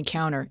that we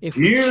encounter if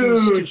we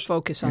choose to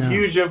focus on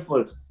huge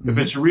influence. If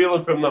it's real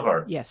and from the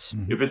heart. Yes.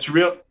 If it's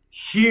real,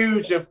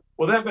 huge.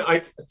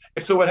 Well,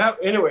 so what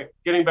happened? Anyway,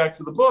 getting back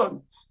to the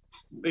book,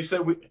 they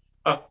said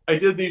I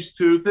did these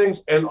two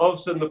things, and all of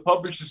a sudden the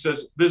publisher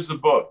says, "This is a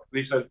book."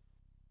 They said,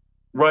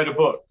 "Write a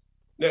book."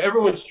 Now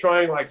everyone's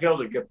trying like hell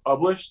to get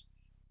published.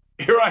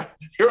 Here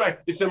I,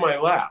 it's in my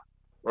lap.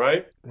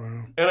 Right.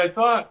 Wow. And I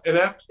thought,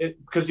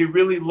 because he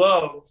really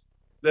loved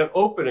that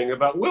opening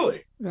about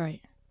Willie. Right.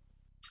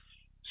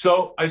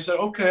 So I said,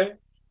 okay,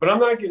 but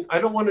I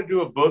don't want to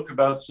do a book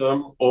about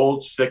some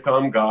old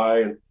sitcom guy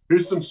and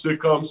here's some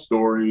sitcom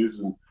stories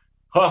and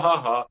ha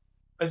ha ha.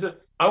 I said,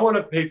 I want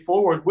to pay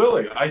forward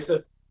Willie. I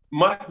said,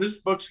 this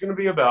book's going to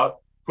be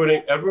about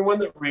putting everyone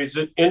that reads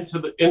it into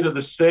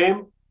the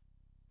same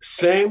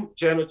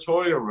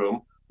janitorial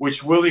room,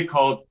 which Willie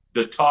called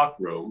the talk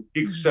room.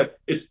 He said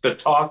it's the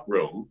talk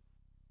room.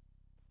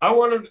 I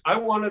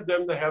wanted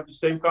them to have the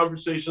same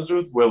conversations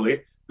with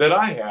Willie that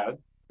I had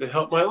that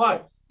helped my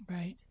life.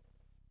 Right.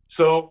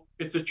 So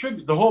it's a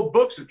tribute. The whole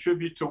book's a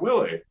tribute to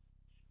Willie.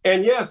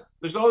 And yes,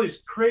 there's all these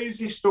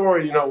crazy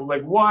stories,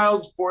 like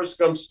wild Forrest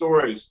Gump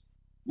stories.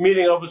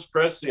 Meeting Elvis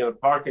Presley in a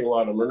parking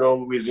lot in Monroe,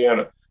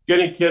 Louisiana,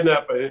 getting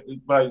kidnapped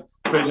by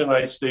President of the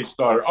United States'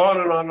 daughter,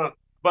 on and on and on.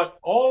 But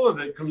all of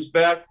it comes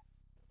back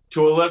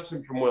to a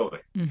lesson from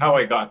Willie, how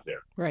I got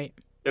there. Right.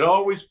 It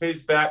always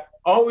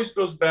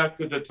goes back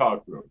to the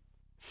talk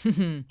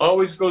room.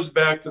 Always goes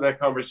back to that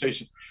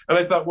conversation. And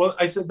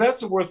I said,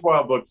 that's a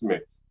worthwhile book to me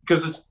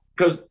because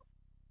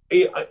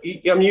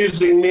I'm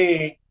using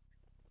me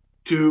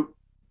to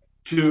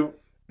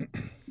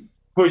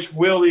push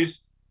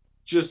Willie's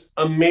just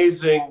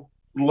amazing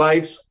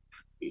life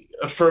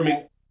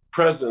affirming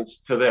presence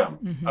to them.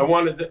 Mm-hmm.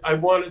 I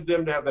wanted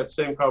them to have that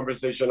same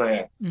conversation I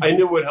had. Mm-hmm. I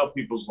knew it would help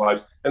people's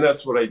lives, and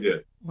that's what I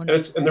did.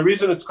 And the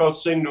reason it's called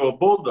Sing to a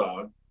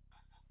Bulldog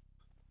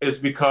is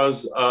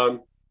because,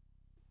 and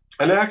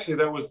actually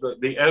that was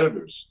the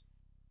editors.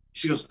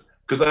 She goes,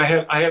 because I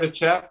had a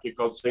chapter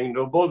called Sing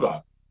to a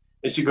Bulldog,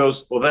 and she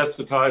goes, well, that's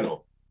the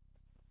title.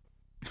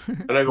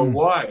 And I go,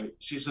 why?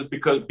 She says,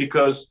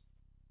 because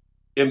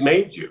it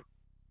made you.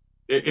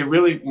 It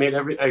really made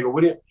I go,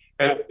 what do you?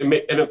 And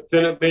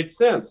then it made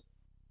sense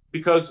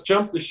because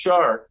Jump the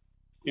Shark,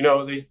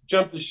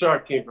 Jump the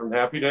Shark came from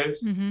Happy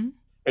Days,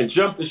 and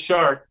Jump the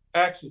Shark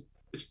actually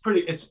it's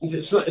pretty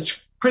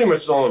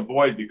much null and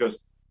void because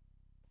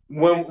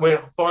when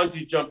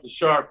Fonzie jumped the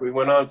shark, we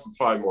went on for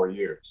 5 more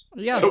years.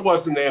 Yeah. So it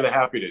wasn't the end of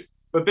Happy Days.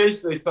 But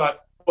basically, they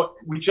thought, well,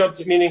 we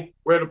jumped, meaning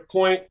we're at a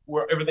point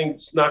where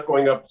everything's not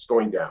going up, it's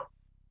going down.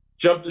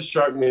 Jump the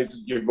shark means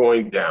you're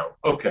going down.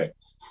 Okay.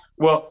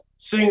 Well,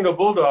 Seeing the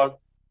Bulldog,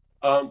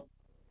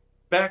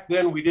 back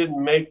then we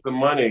didn't make the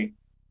money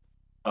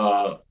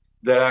that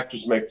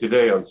actors make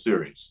today on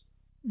series.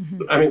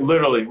 Mm-hmm. I mean,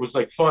 literally, it was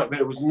like fun, but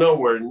it was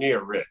nowhere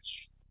near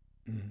rich.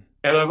 Mm-hmm.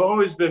 And I've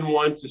always been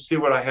one to see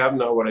what I have,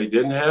 not what I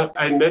didn't have.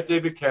 I met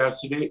David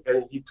Cassidy,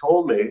 and he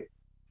told me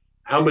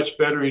how much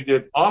better he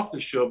did off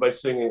the show by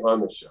singing on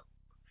the show.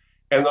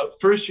 And the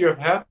first year of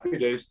Happy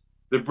Days,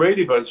 the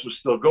Brady Bunch was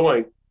still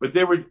going, but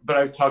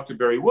I talked to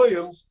Barry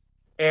Williams,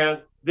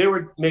 and they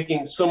were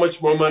making so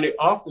much more money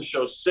off the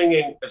show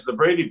singing as the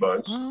Brady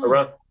Bunch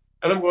around.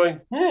 And I'm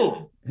going,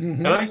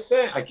 And I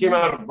sang. I came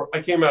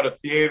out of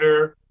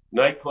theater,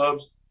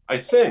 nightclubs. I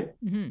sing.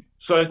 Mm-hmm.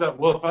 So I thought,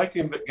 well,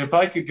 if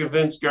I could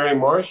convince Gary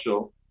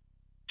Marshall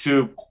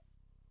to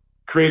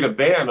create a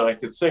band and I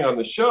could sing on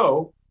the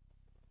show,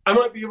 I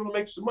might be able to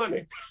make some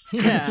money.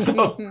 Yeah.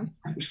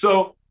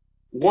 so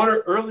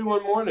early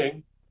one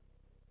morning,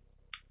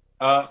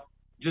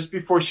 just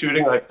before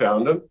shooting, I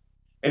found him,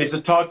 and he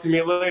said, "Talk to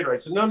me later." I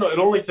said, "No,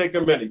 it'll only take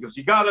a minute." He goes,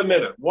 "You got a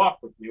minute? Walk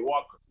with me.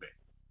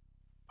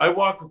 I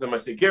walk with him. I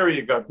say, "Gary,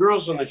 you got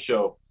girls on the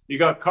show. You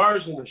got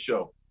cars on the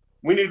show.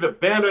 We need a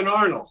band at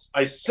Arnold's."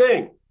 I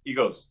sing. He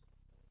goes,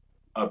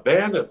 "A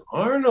band at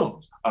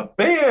Arnold's? A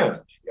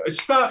band?"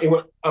 It's not. He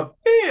went, "A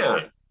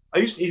band."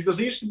 He goes,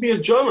 "I used to be a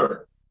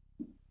drummer.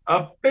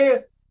 A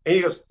band." And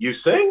he goes, "You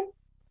sing?"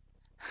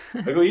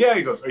 I go, "Yeah."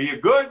 He goes, "Are you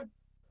good?"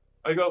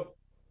 I go,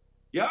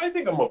 "Yeah, I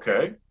think I'm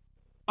okay."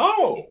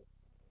 Oh.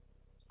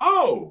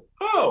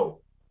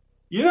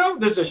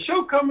 There's a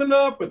show coming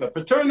up with a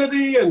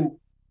fraternity, and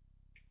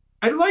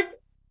I'm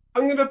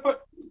going to put,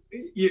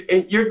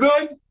 you're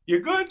good?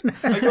 You're good?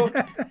 I go,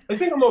 "I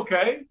think I'm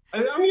okay."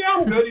 Yeah,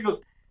 I'm good. He goes,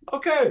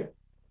 "Okay.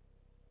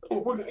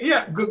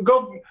 Yeah,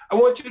 go. I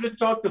want you to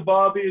talk to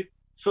Bobby,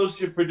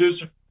 associate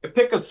producer, and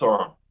pick a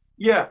song."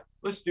 "Yeah,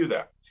 let's do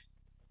that."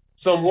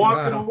 So I'm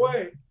walking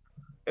away,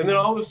 and then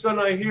all of a sudden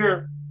I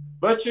hear,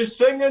 "But you're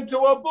singing to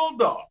a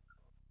bulldog."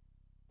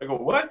 I go,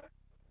 "What?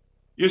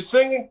 You're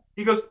singing?"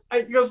 He goes,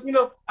 I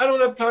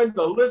don't have time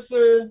to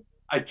listen.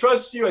 I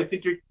trust you. I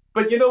think you're,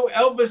 but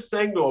Elvis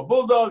sang to a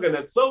bulldog and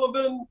Ed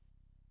Sullivan.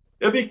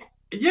 It'll be,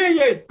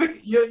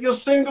 you'll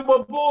sing to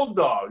a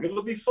bulldog.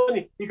 It'll be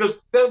funny. He goes,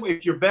 "That way,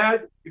 if you're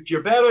bad,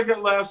 I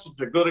get laughs. If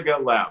you're good, I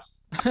get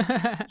laughs."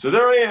 So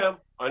there I am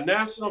on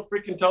national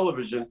freaking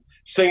television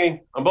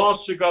singing "I'm All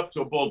Shook Up"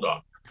 to a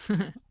bulldog.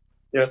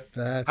 Yeah.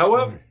 That's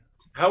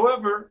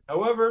However,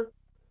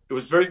 it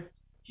was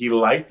he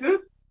liked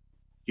it.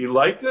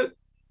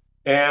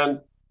 And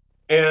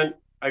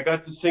I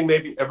got to sing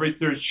maybe every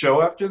third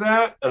show after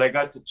that. And I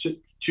got to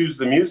choose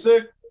the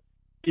music,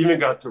 even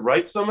got to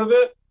write some of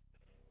it.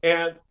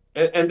 And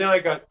then I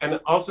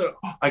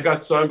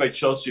got signed by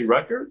Chelsea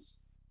Records,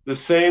 the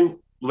same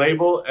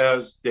label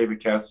as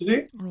David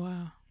Cassidy.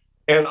 Wow.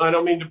 And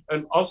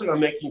and also I'm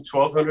making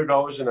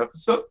 $1,200 an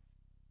episode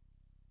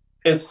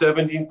and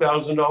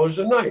 $17,000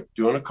 a night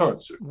doing a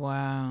concert.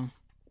 Wow.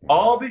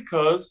 All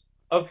because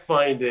of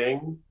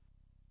finding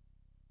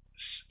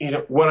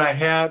what I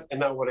had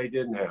and not what I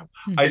didn't have.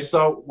 Mm-hmm. I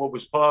saw what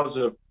was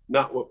positive,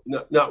 not what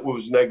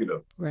was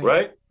negative.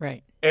 Right.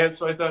 And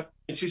so I thought,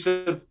 and she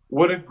said,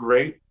 "What a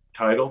great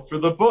title for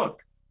the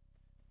book.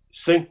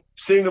 Sing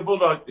the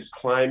Bulldog is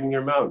climbing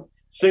your mountain."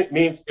 Sing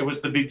means it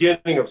was the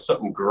beginning of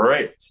something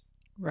great.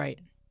 Right.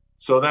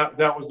 So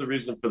that was the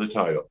reason for the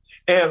title.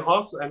 And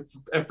also,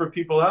 and for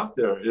people out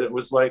there, it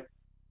was like,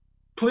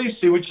 please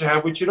see what you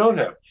have, what you don't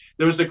have.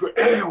 There was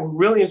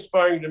really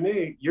inspiring to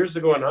me years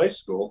ago in high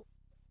school.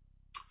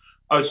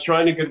 I was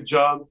trying to get a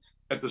job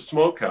at the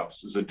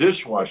Smokehouse as a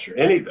dishwasher,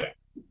 anything,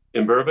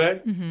 in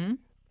Burbank. Mm-hmm.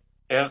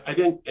 And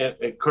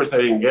of course I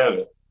didn't get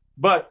it.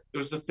 But it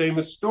was a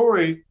famous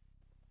story.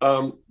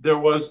 There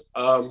was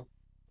a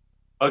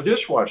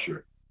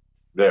dishwasher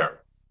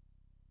there,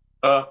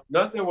 not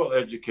that well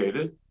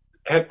educated,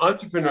 had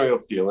entrepreneurial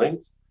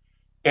feelings,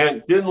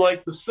 and didn't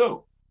like the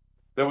soap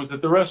that was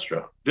at the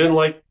restaurant.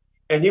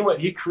 And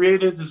he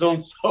created his own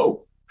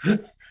soap.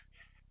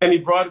 And he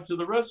brought it to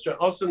the restaurant.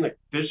 All of a sudden, the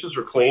dishes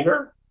were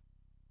cleaner.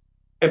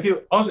 And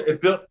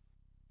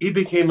he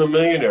became a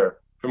millionaire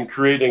from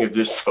creating a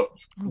dish soap.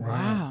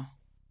 Wow.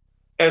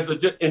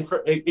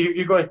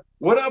 You're going,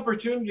 what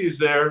opportunity is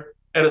there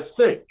at a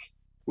sink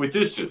with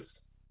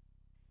dishes?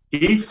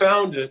 He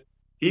found it.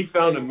 He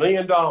found $1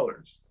 million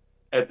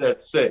at that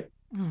sink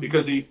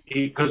because he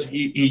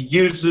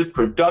used it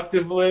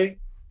productively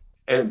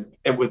and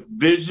with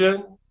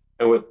vision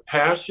and with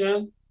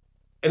passion.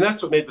 And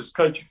that's what made this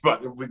country.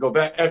 But if we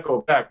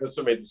echo back, that's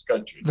what made this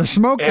country. The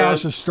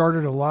Smokehouse has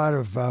started a lot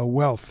of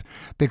wealth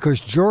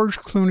because George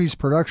Clooney's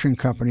production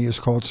company is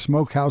called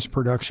Smokehouse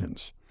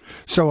Productions.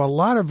 So a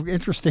lot of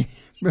interesting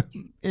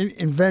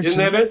inventions,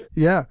 isn't that it?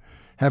 Yeah,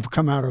 have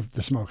come out of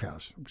the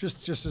Smokehouse.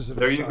 Just as an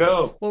there aside. You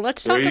go. Well,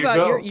 let's talk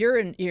about your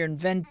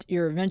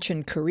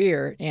invention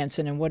career,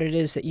 Anson, and what it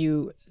is that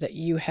you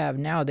have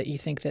now that you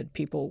think that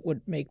people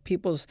would make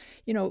people's,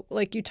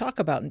 like you talk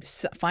about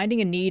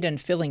finding a need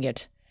and filling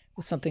it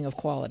with something of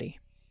quality.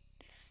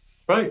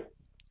 Right.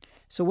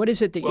 So what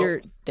is it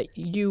that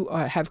you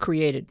have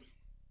created?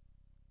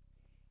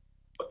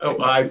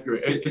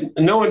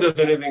 No one does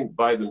anything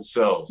by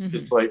themselves. Mm-hmm.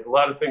 It's like a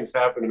lot of things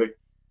happen to me.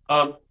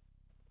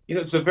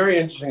 It's a very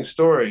interesting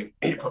story.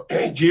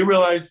 Do you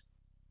realize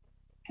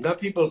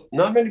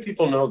not many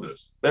people know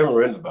this. They haven't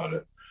written about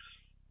it.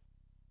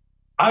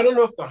 I don't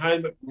know if the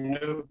Heimlich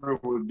maneuver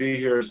would be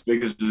here as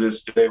big as it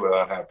is today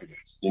without Happy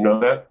Days. You know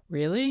that?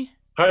 Really?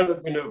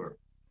 Heimlich maneuver,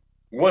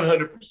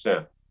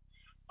 100%.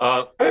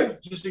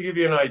 Just to give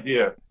you an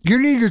idea. You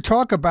need to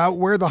talk about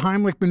where the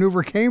Heimlich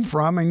maneuver came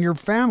from and your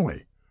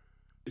family.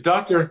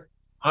 Dr.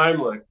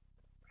 Heimlich,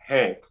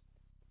 Hank,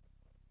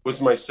 was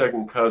my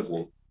second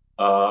cousin,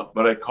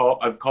 but I've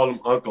called him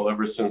uncle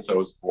ever since I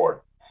was born.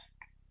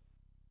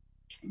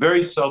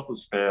 Very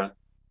selfless man.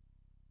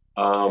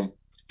 And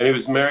he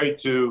was married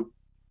to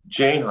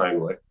Jane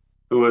Heimlich,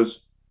 who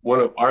was one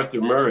of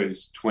Arthur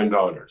Murray's twin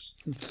daughters.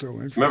 It's so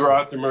interesting. Remember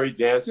Arthur Murray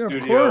Dance Yeah, of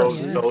Studios? course.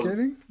 Yeah. Are you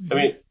kidding? I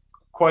mean,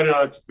 quite an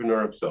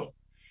entrepreneur himself.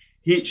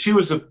 She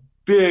was a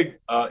big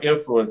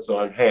influence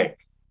on Hank,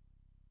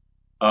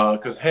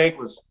 because Hank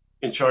was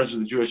in charge of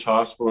the Jewish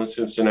hospital in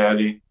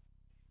Cincinnati,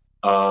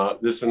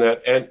 this and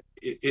that, and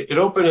it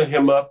opened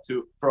him up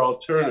for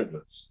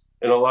alternatives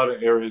in a lot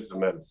of areas of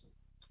medicine.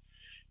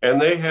 And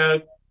they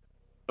had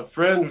a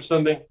friend or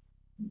something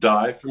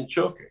die from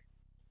choking,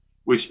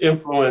 which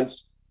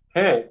influenced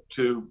Hank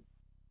to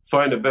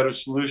find a better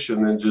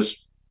solution than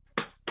just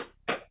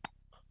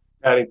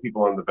patting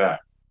people on the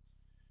back.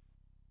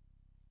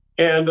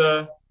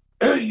 And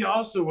he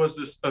also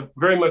was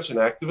very much an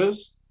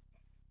activist.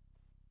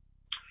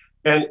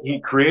 And he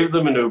created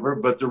the maneuver,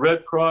 but the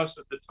Red Cross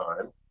at the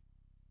time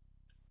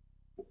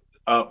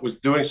was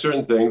doing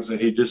certain things that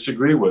he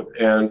disagreed with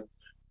and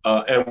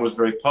was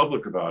very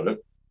public about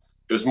it.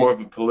 It was more of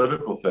a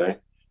political thing.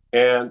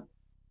 And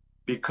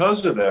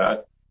because of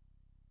that,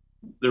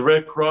 the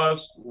Red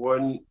Cross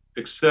wouldn't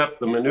accept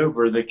the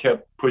maneuver. They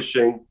kept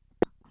pushing,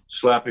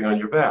 slapping on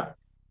your back.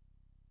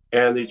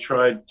 And they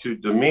tried to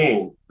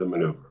demean the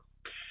maneuver.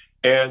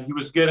 And he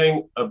was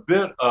getting a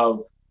bit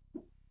of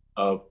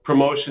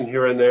promotion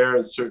here and there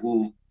in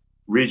certain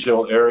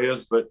regional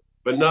areas, but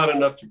not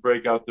enough to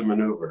break out the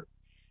maneuver.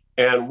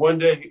 And one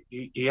day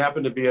he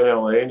happened to be in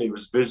LA and he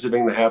was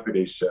visiting the Happy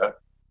Days set.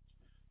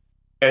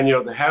 And, you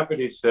know, the Happy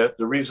Days set,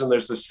 the reason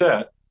there's a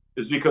set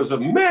is because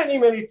of many,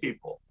 many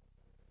people.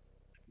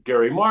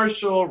 Gary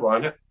Marshall,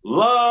 Ron, a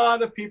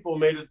lot of people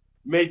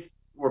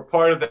were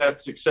part of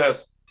that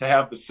success to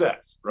have the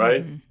sets,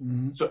 right?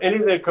 Mm-hmm. So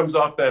anything that comes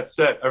off that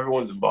set,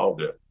 everyone's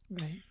involved in.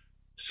 Right.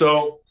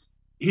 So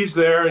he's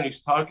there and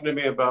he's talking to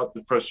me about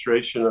the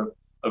frustration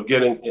of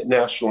getting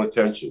national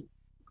attention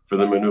for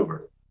the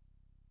maneuver.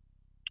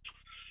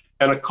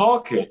 And a call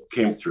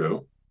came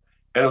through,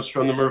 and it was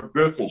from the Merv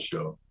Griffin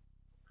show.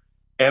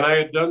 And I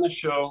had done the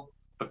show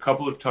a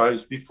couple of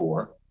times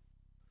before,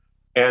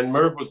 and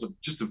Merv was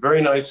just a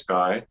very nice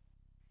guy.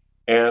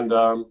 And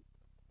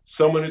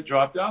someone had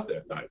dropped out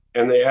that night,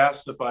 and they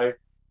asked if I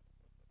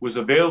was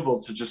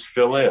available to just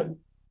fill in,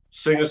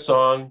 sing a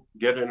song,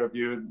 get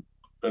interviewed,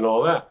 and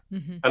all that.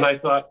 Mm-hmm. And I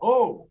thought,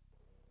 oh,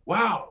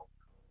 wow,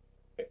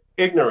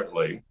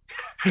 ignorantly,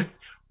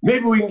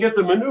 maybe we can get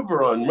the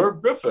maneuver on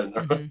Merv Griffin,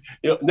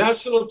 Mm-hmm.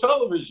 National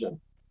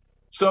television.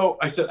 So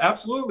I said,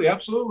 absolutely,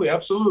 absolutely,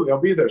 absolutely, I'll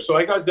be there. So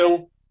I got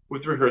done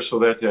with rehearsal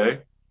that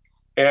day,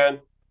 and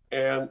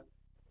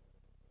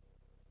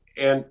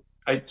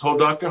I told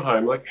Dr.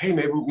 Heimlich, hey,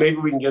 maybe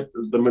we can get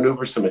the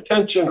maneuver some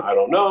attention. I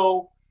don't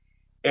know.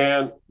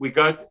 And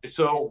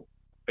so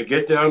I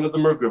get down to the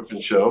Merv Griffin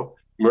show.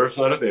 Merv's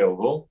not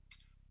available.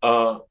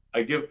 I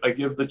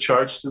give the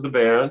charts to the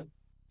band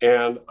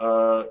and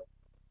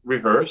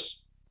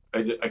rehearse,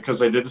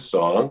 because I did a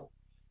song,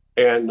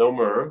 and no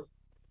Merv.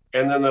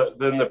 And then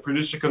the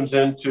producer comes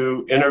in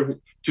to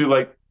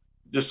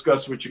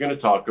discuss what you're going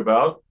to talk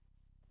about.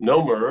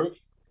 No Merv.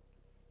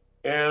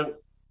 And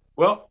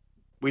well,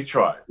 we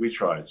tried.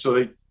 So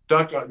they gave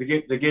Dr.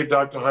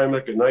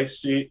 Heimlich a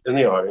nice seat in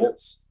the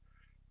audience,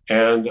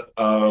 and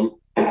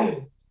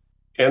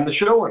the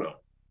show went on.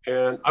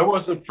 And I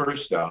wasn't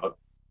first out.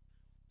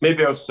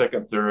 Maybe I was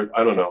second, third.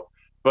 I don't know.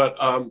 But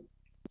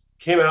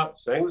came out,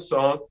 sang the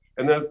song,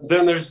 and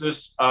then there's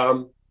this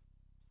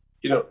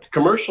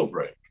commercial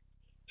break.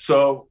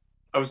 So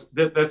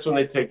that's when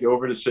they take you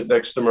over to sit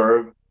next to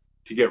Merv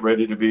to get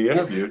ready to be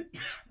interviewed.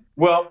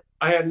 Well,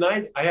 I did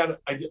an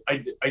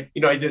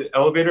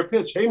elevator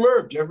pitch. Hey,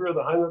 Merv, do you ever hear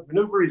the Heimlich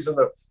maneuver? He's in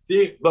the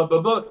theater, blah,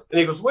 blah, blah. And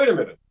he goes, wait a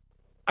minute.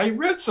 I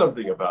read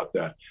something about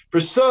that. For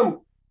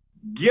some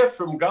gift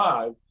from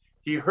God,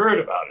 he heard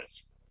about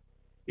it.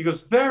 He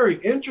goes, very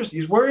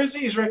interesting. Where is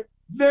he? He's right.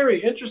 Very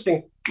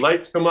interesting.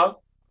 Lights come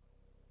up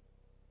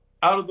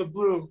out of the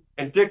blue.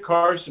 And Dick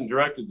Carson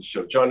directed the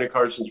show, Johnny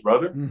Carson's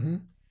brother. Mm-hmm.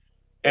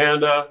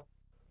 And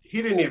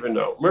he didn't even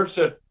know. Merv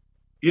said,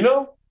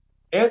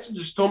 Anson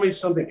just told me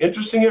something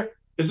interesting here.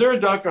 Is there a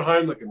Dr.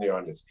 Heimlich in the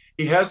audience?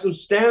 He has them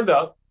stand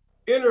up,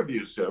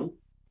 interviews him,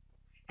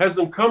 has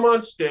them come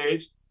on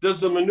stage,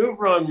 does a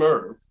maneuver on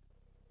Merv,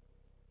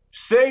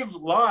 saves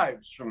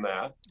lives from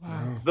that.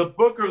 Wow. The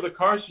booker of the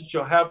Carson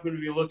show happened to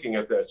be looking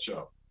at that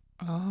show.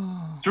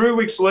 Oh. 3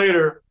 weeks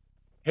later,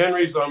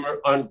 Henry's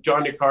on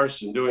Johnny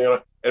Carson doing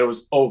it, and it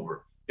was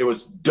over. It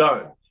was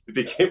done. It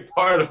became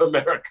part of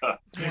America.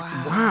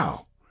 Wow.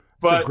 Wow.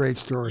 But That's a great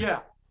story. Yeah.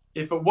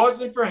 if it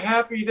wasn't for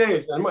Happy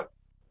Days,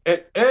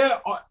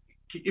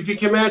 if you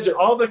can imagine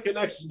all the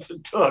connections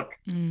it took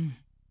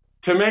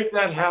to make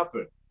that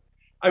happen.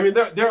 I mean,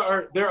 there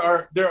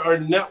are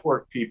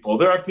network people.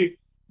 There are people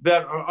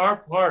that are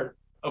part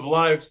of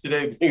lives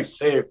today being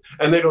saved,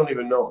 and they don't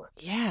even know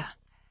it. Yeah,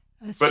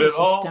 that's but just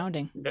it all,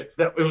 astounding. It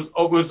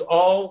was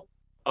all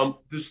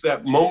just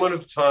that moment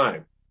of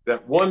time,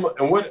 that one,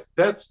 and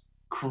that's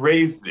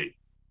crazy.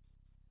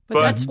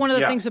 But that's one of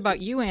the things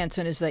about you,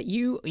 Anson, is that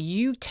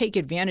you take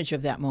advantage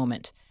of that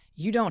moment.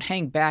 You don't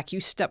hang back. You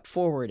step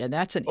forward, and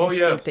that's an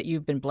instinct that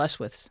you've been blessed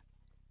with.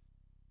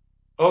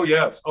 Oh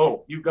yes.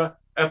 Oh, you got,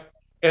 and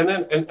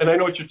then and I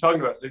know what you're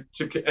talking about.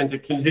 To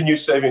continue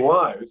saving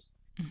lives.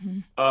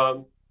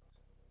 Mm-hmm.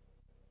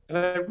 And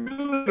I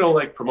really don't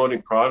like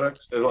promoting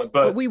products,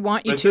 but we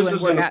want you to,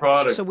 and we're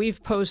at, so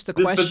we've posed the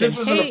question,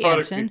 hey,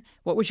 Anson,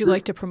 what would you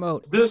like to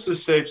promote? This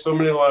has saved so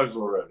many lives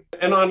already.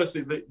 And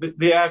honestly,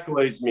 the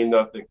accolades mean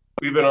nothing.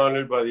 We've been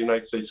honored by the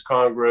United States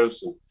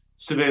Congress and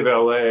City of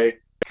LA,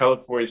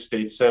 California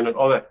State Senate,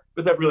 all that.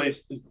 But that really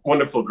is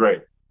wonderful,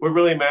 great. What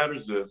really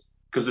matters is,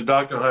 because of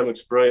Dr.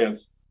 Heimlich's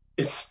brilliance,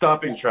 it's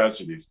stopping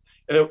tragedies.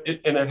 And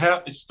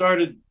it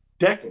started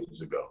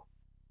decades ago.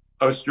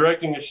 I was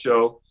directing a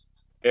show,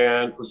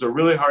 and it was a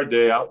really hard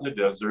day out in the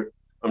desert.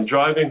 I'm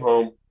driving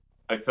home.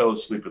 I fell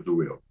asleep at the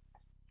wheel.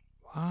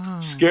 Wow.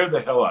 Scared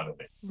the hell out of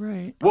me.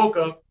 Right. Woke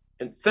up,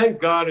 and thank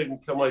God I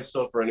didn't kill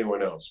myself or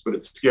anyone else, but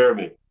it scared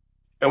me.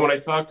 And when I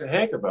talked to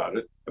Hank about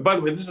it, and by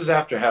the way, this is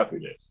after Happy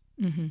Days.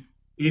 Mm-hmm.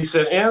 He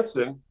said,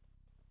 Anson,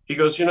 he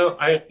goes,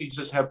 he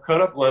says, have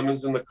cut up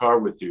lemons in the car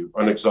with you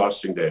on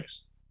exhausting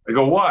days. I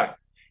go, why?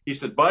 He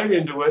said, bite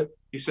into it.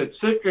 He said,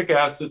 citric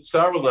acid,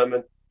 sour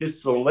lemon,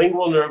 hits the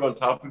lingual nerve on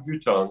top of your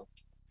tongue.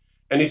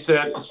 And he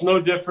said, it's no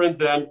different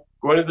than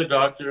going to the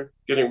doctor,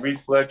 getting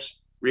reflex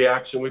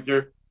reaction with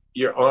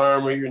your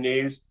arm or your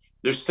knees.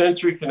 There's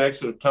sensory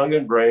connection of tongue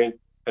and brain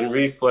and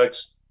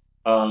reflex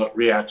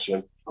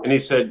reaction. And he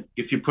said,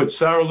 if you put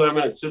sour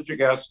lemon and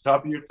citric acid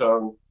top of your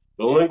tongue,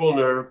 the lingual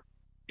nerve,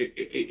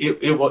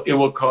 it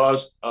will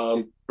cause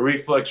a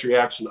reflex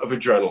reaction of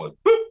adrenaline.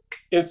 Boop,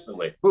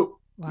 instantly. Boop.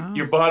 Wow.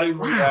 Your body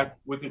will react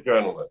with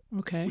adrenaline.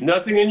 Okay.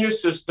 Nothing in your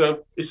system.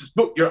 It's just,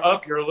 boop, you're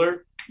up, you're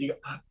alert,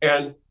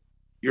 and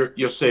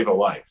you'll save a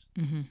life.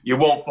 Mm-hmm. You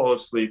won't fall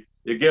asleep.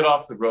 You get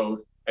off the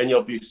road, and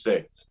you'll be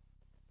safe.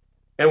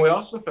 And we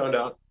also found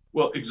out,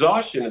 well,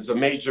 exhaustion is a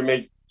major.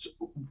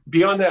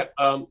 Beyond that,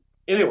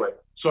 anyway.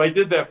 So I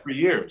did that for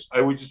years.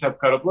 I would just have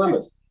cut up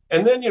lemons,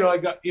 and then I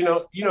got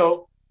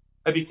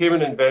I became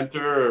an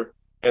inventor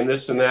and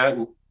this and that,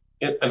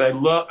 and I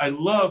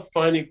love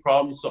finding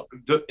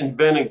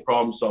inventing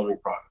problem-solving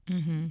products.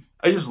 Mm-hmm.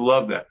 I just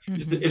love that.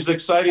 Mm-hmm. It's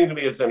exciting to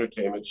me as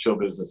entertainment, show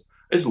business.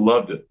 I just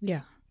loved it.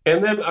 Yeah.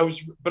 And then I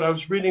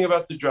was reading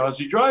about the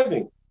drowsy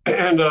driving,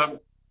 and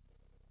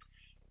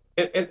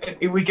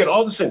we get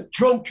all this in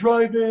drunk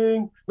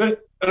driving, and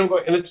I'm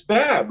going, and it's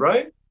bad,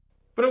 right?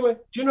 But I'm like,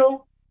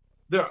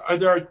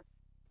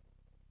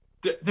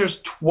 there's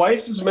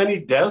twice as many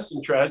deaths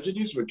and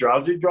tragedies with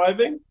drowsy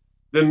driving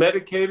than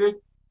medicated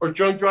or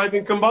drunk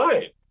driving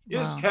combined. It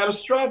is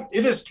catastrophic.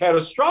 It is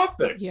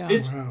catastrophic. Yeah.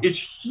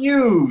 It's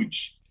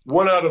huge.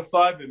 1 out of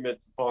 5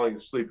 admit to falling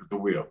asleep at the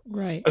wheel.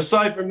 Right.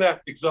 Aside from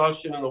that,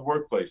 exhaustion in the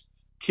workplace,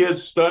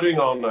 kids studying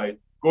all night,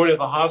 going to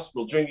the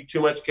hospital, drinking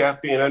too much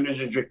caffeine,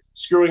 energy drink,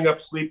 screwing up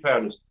sleep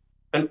patterns.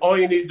 And all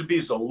you need to be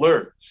is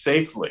alert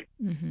safely.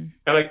 Mm-hmm.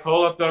 And I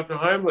call up Dr.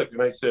 Heimlich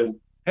and I said,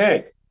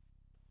 Hank,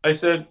 I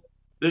said,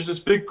 there's this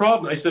big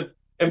problem. I said,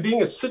 and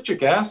being a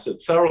citric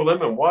acid, sour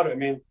lemon water, I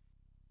mean,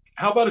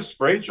 how about a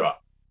spray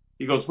drop?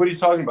 He goes, what are you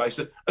talking about? I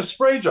said, a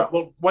spray drop.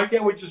 Well, why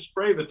can't we just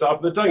spray the top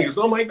of the tongue? He goes,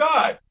 oh my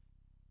God.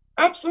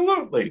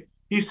 Absolutely.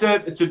 He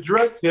said, it's a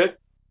direct hit.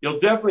 You'll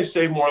definitely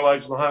save more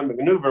lives in the Heimlich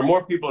maneuver.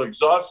 More people are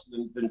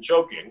exhausted than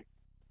choking.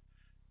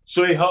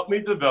 So he helped me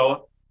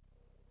develop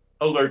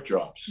alert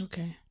drops.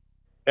 Okay.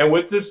 And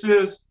what this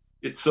is,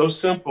 it's so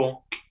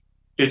simple.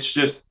 It's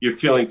just, you're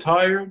feeling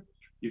tired.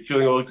 You're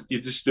feeling old.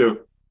 You just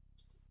do.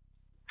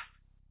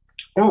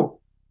 Oh,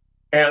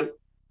 and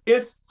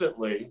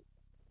instantly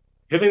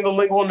hitting the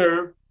lingual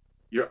nerve,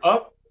 you're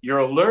up, you're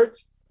alert,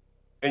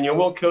 and you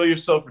won't kill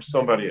yourself or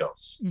somebody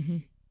else. Mm-hmm.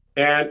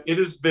 And it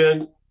has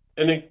been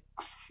an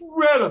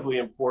incredibly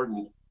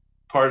important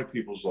part of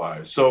people's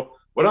lives. So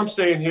what I'm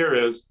saying here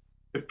is,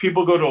 if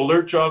people go to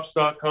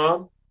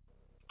alertdrops.com,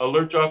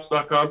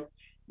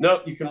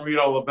 now you can read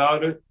all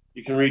about it.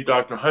 You can read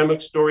Dr.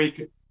 Heimlich's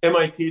story.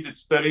 MIT did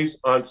studies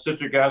on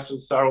citric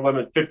acid, sour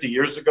lemon 50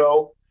 years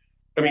ago.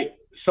 I mean,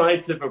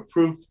 scientific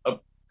proof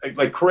of,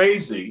 like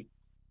crazy.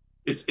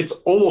 It's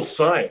old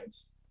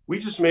science. We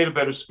just made a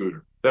better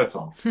scooter. That's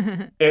all.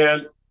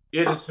 And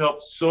it has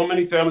helped so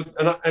many families.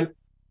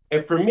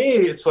 And for me,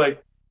 it's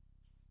like,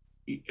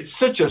 it's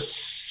such a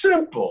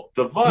simple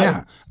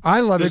device. Yeah, I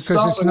love it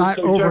because it's not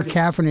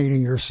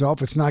over-caffeinating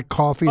yourself. It's not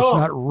coffee. It's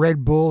not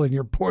Red Bull, and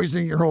you're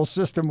poisoning your whole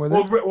system with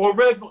it. Well,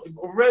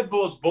 Red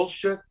Bull is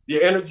bullshit.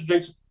 The energy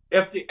drinks,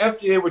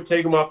 FDA would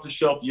take them off the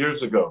shelf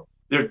years ago.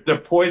 They're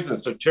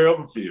poisonous. They're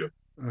terrible for you.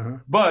 Uh-huh.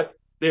 But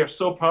they are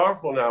so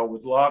powerful now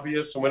with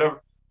lobbyists and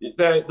whatever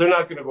that they're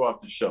not going to go off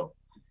the shelf.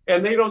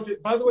 And they don't do,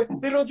 by the way,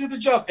 they don't do the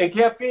job. And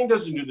caffeine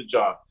doesn't do the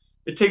job.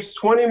 It takes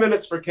 20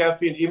 minutes for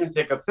caffeine to even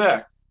take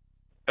effect.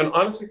 And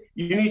honestly,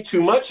 you need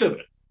too much of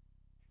it.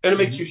 And it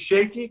makes you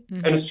shaky,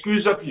 and it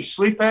screws up your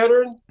sleep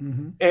pattern.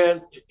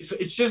 And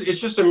it's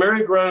just a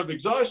merry-go-round of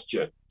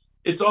exhaustion.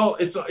 The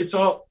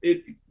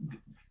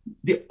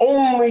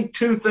only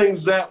two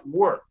things that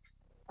work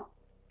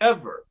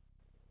ever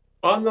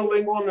on the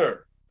lingual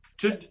nerve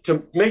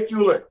to make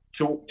you alert,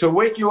 to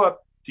wake you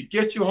up, to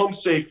get you home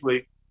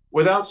safely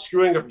without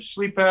screwing up your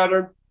sleep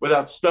pattern,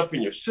 without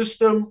stuffing your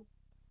system,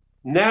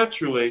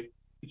 naturally,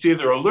 it's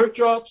either alert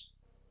drops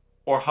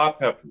or hot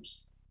peppers.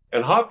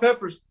 And hot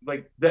peppers,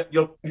 like that,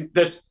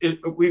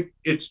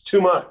 it's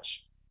too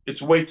much.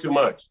 It's way too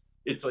much.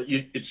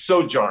 It's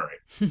so jarring.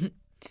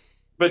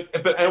 But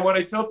and what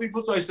I tell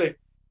people, so I say,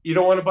 you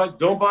don't want to buy,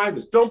 don't buy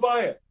this, don't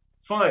buy it.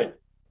 Fine,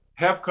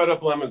 have cut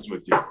up lemons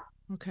with you.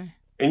 Okay.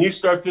 And you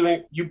start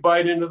feeling, you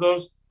bite into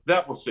those,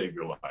 that will save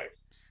your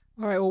life.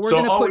 All right.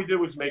 Well, we did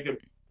was make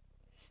it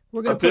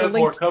a bit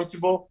more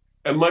comfortable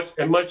and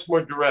much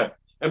more direct.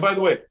 And by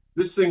the way,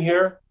 this thing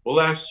here will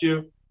last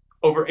you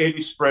over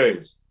 80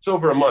 sprays. It's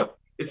over a month.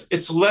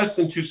 It's less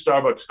than 2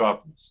 Starbucks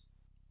coffees.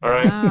 All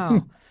right. Wow.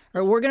 All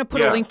right, we're going to put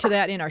a link to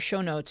that in our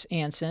show notes,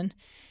 Anson.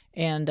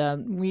 And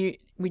we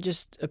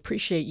just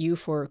appreciate you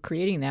for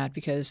creating that,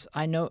 because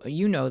I know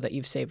that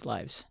you've saved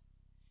lives.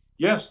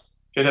 Yes,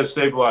 it has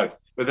saved lives.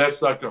 But that's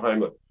Dr.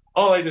 Heimlich.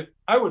 I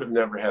would have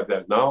never had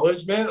that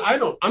knowledge, man.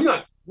 How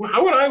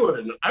would I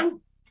have?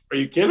 Are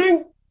you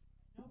kidding?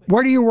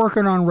 What are you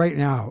working on right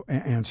now,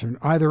 Anson,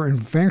 either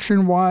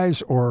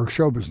invention-wise or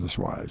show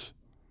business-wise?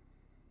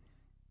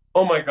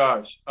 Oh, my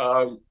gosh.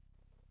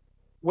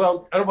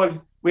 Well,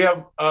 we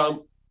have a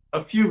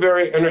few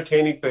very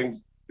entertaining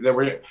things that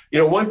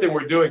one thing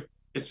we're doing,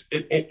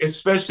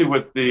 especially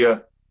with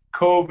the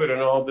COVID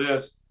and all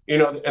this,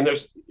 and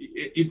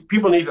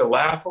people need to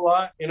laugh a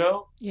lot,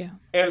 Yeah.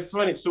 And it's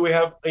funny. So we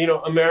have,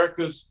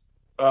 America's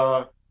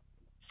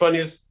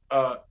funniest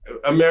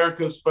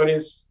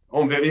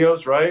home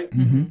videos, right?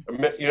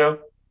 Mm-hmm.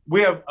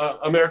 We have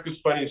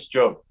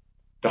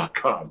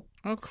America'sFunniestJoke.com.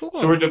 Oh, cool.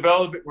 So we're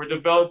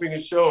developing a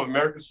show of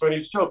America's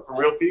Funniest Joke from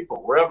real people,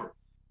 wherever.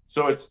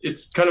 So it's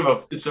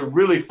a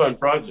really fun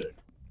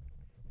project.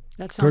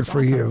 That sounds good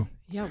for awesome. you.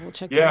 Yeah, we'll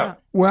check that out.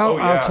 Well,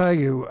 I'll tell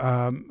you,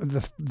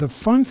 the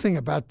fun thing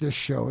about this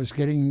show is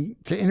getting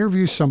to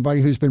interview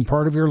somebody who's been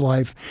part of your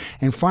life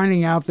and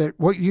finding out that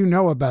what you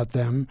know about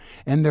them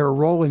and their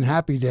role in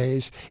Happy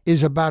Days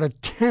is about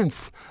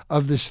 1/10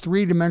 of this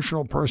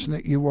three-dimensional person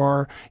that you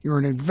are. You're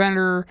an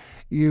inventor.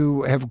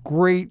 You have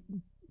great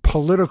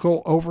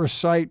political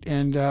oversight,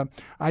 and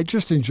I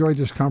just enjoyed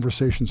this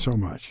conversation so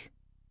much.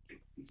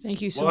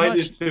 Thank you so much. I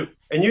did too.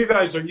 And you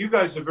guys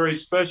are very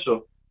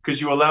special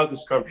because you allowed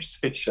this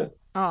conversation.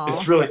 Oh,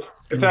 it's really,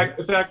 in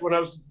fact, when I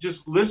was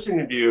just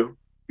listening to you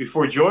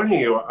before joining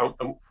you,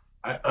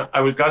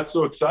 I got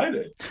so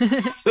excited.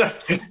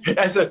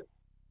 I said,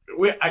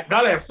 I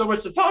gotta have so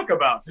much to talk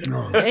about.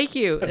 Thank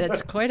you.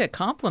 That's quite a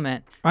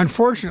compliment.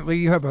 Unfortunately,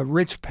 you have a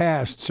rich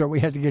past, so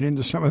we had to get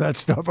into some of that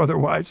stuff.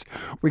 Otherwise,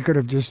 we could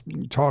have just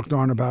talked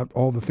on about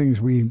all the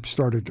things we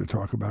started to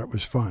talk about. It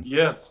was fun.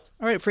 Yes.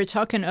 All right, Fritz,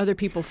 how can other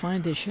people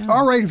find this show?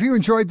 All right, if you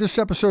enjoyed this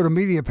episode of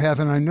Media Path,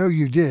 and I know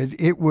you did,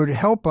 it would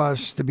help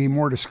us to be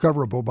more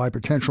discoverable by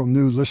potential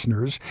new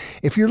listeners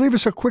if you leave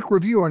us a quick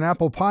review on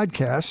Apple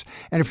Podcasts.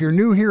 And if you're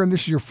new here and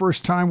this is your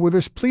first time with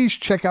us, please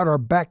check out our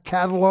back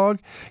catalog.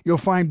 You'll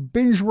find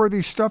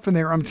binge-worthy stuff in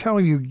there. I'm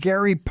telling you,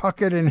 Gary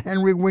Puckett and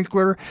Henry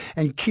Winkler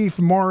and Keith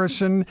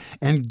Morrison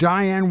and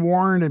Diane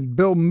Warren and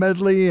Bill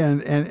Medley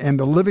and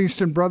the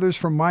Livingston brothers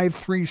from My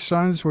Three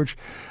Sons, which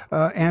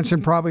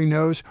Anson probably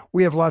knows.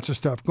 We have lots of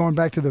stuff going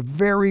back to the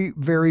very,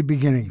 very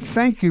beginning.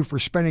 Thank you for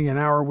spending an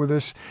hour with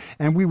us,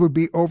 and we would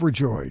be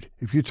overjoyed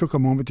if you took a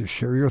moment to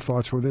share your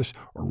thoughts with us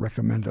or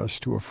recommend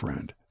us to a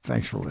friend.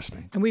 Thanks for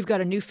listening. And we've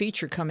got a new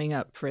feature coming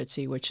up,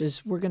 Fritzy, which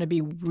is we're going to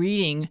be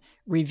reading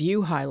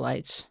review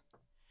highlights.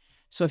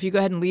 So if you go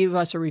ahead and leave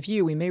us a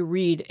review, we may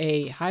read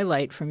a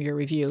highlight from your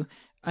review,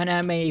 and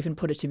I may even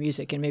put it to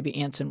music, and maybe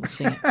Anson will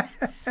sing it.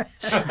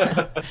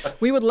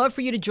 We would love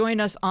for you to join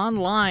us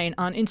online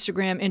on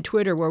Instagram and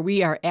Twitter, where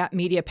we are at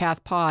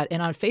MediaPathPod,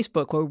 and on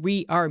Facebook, where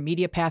we are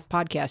MediaPath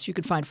Podcast. You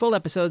can find full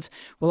episodes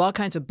with all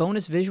kinds of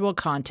bonus visual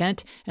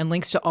content and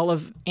links to all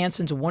of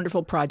Anson's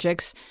wonderful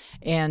projects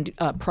and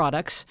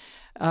products.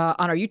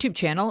 On our YouTube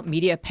channel,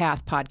 Media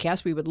Path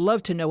Podcast. We would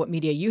love to know what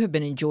media you have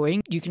been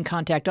enjoying. You can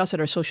contact us at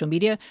our social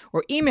media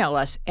or email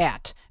us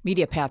at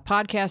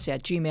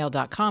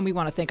mediapathpodcast@gmail.com. We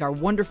want to thank our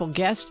wonderful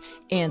guest,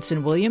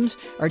 Anson Williams.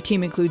 Our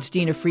team includes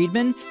Dina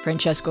Friedman,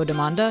 Francesco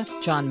Demanda,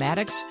 John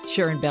Maddox,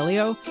 Sharon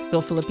Bellio,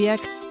 Bill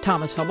Filipiak,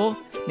 Thomas Hubble,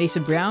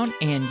 Mason Brown,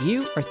 and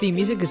you. Our theme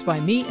music is by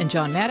me and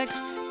John Maddox.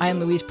 I am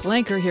Louise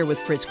Palanker here with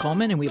Fritz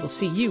Coleman, and we will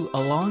see you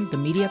along the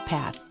Media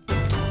Path.